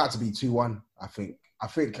 It's about to be 2-1, I think. I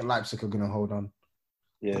think Leipzig are going to hold on.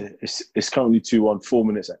 Yeah, it's currently 2-1, 4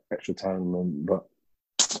 minutes extra time, man. But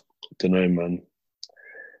I don't know, man.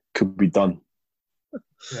 Could be done.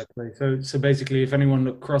 Yeah, so basically, if anyone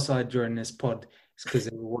looked cross-eyed during this pod, it's because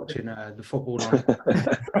they were watching the football on.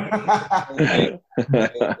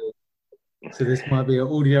 So this might be an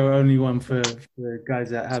audio-only one for guys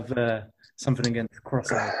that have something against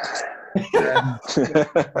cross-eyed.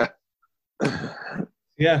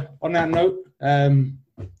 Yeah, on that note,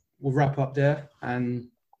 we'll wrap up there and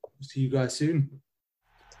see you guys soon.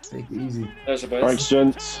 Take it easy. Thanks,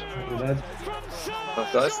 gents.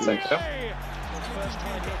 Guys, take care. First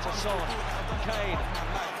time to Son. Kane.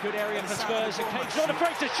 Good area for Spurs. And Kane's not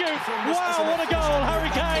afraid to shoot. Wow, what a goal, Harry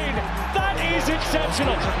Kane. That is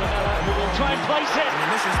exceptional. Lamella, who will try and place it.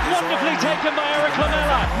 Wonderfully taken by Eric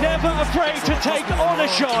Lamella. Never afraid to take on a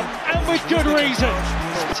shot, and with good reason.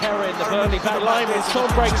 Terror in the Burnley back line, and Son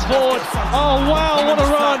breaks forward. Oh, wow, what a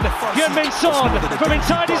run. Heung-min Son, from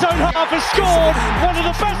inside his own half, has scored one of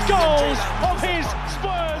the best goals of his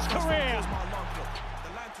Spurs career.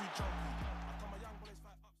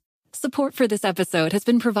 Support for this episode has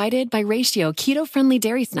been provided by Ratio Keto-Friendly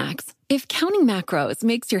Dairy Snacks. If counting macros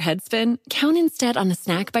makes your head spin, count instead on a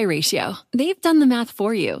snack by Ratio. They've done the math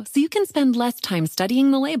for you, so you can spend less time studying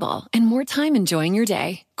the label and more time enjoying your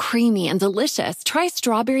day. Creamy and delicious, try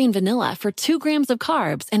strawberry and vanilla for 2 grams of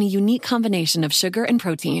carbs and a unique combination of sugar and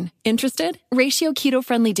protein. Interested? Ratio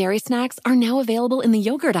Keto-Friendly Dairy Snacks are now available in the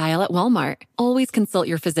yogurt aisle at Walmart. Always consult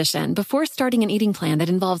your physician before starting an eating plan that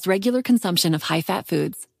involves regular consumption of high-fat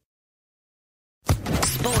foods.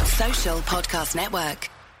 Sports Social Podcast Network.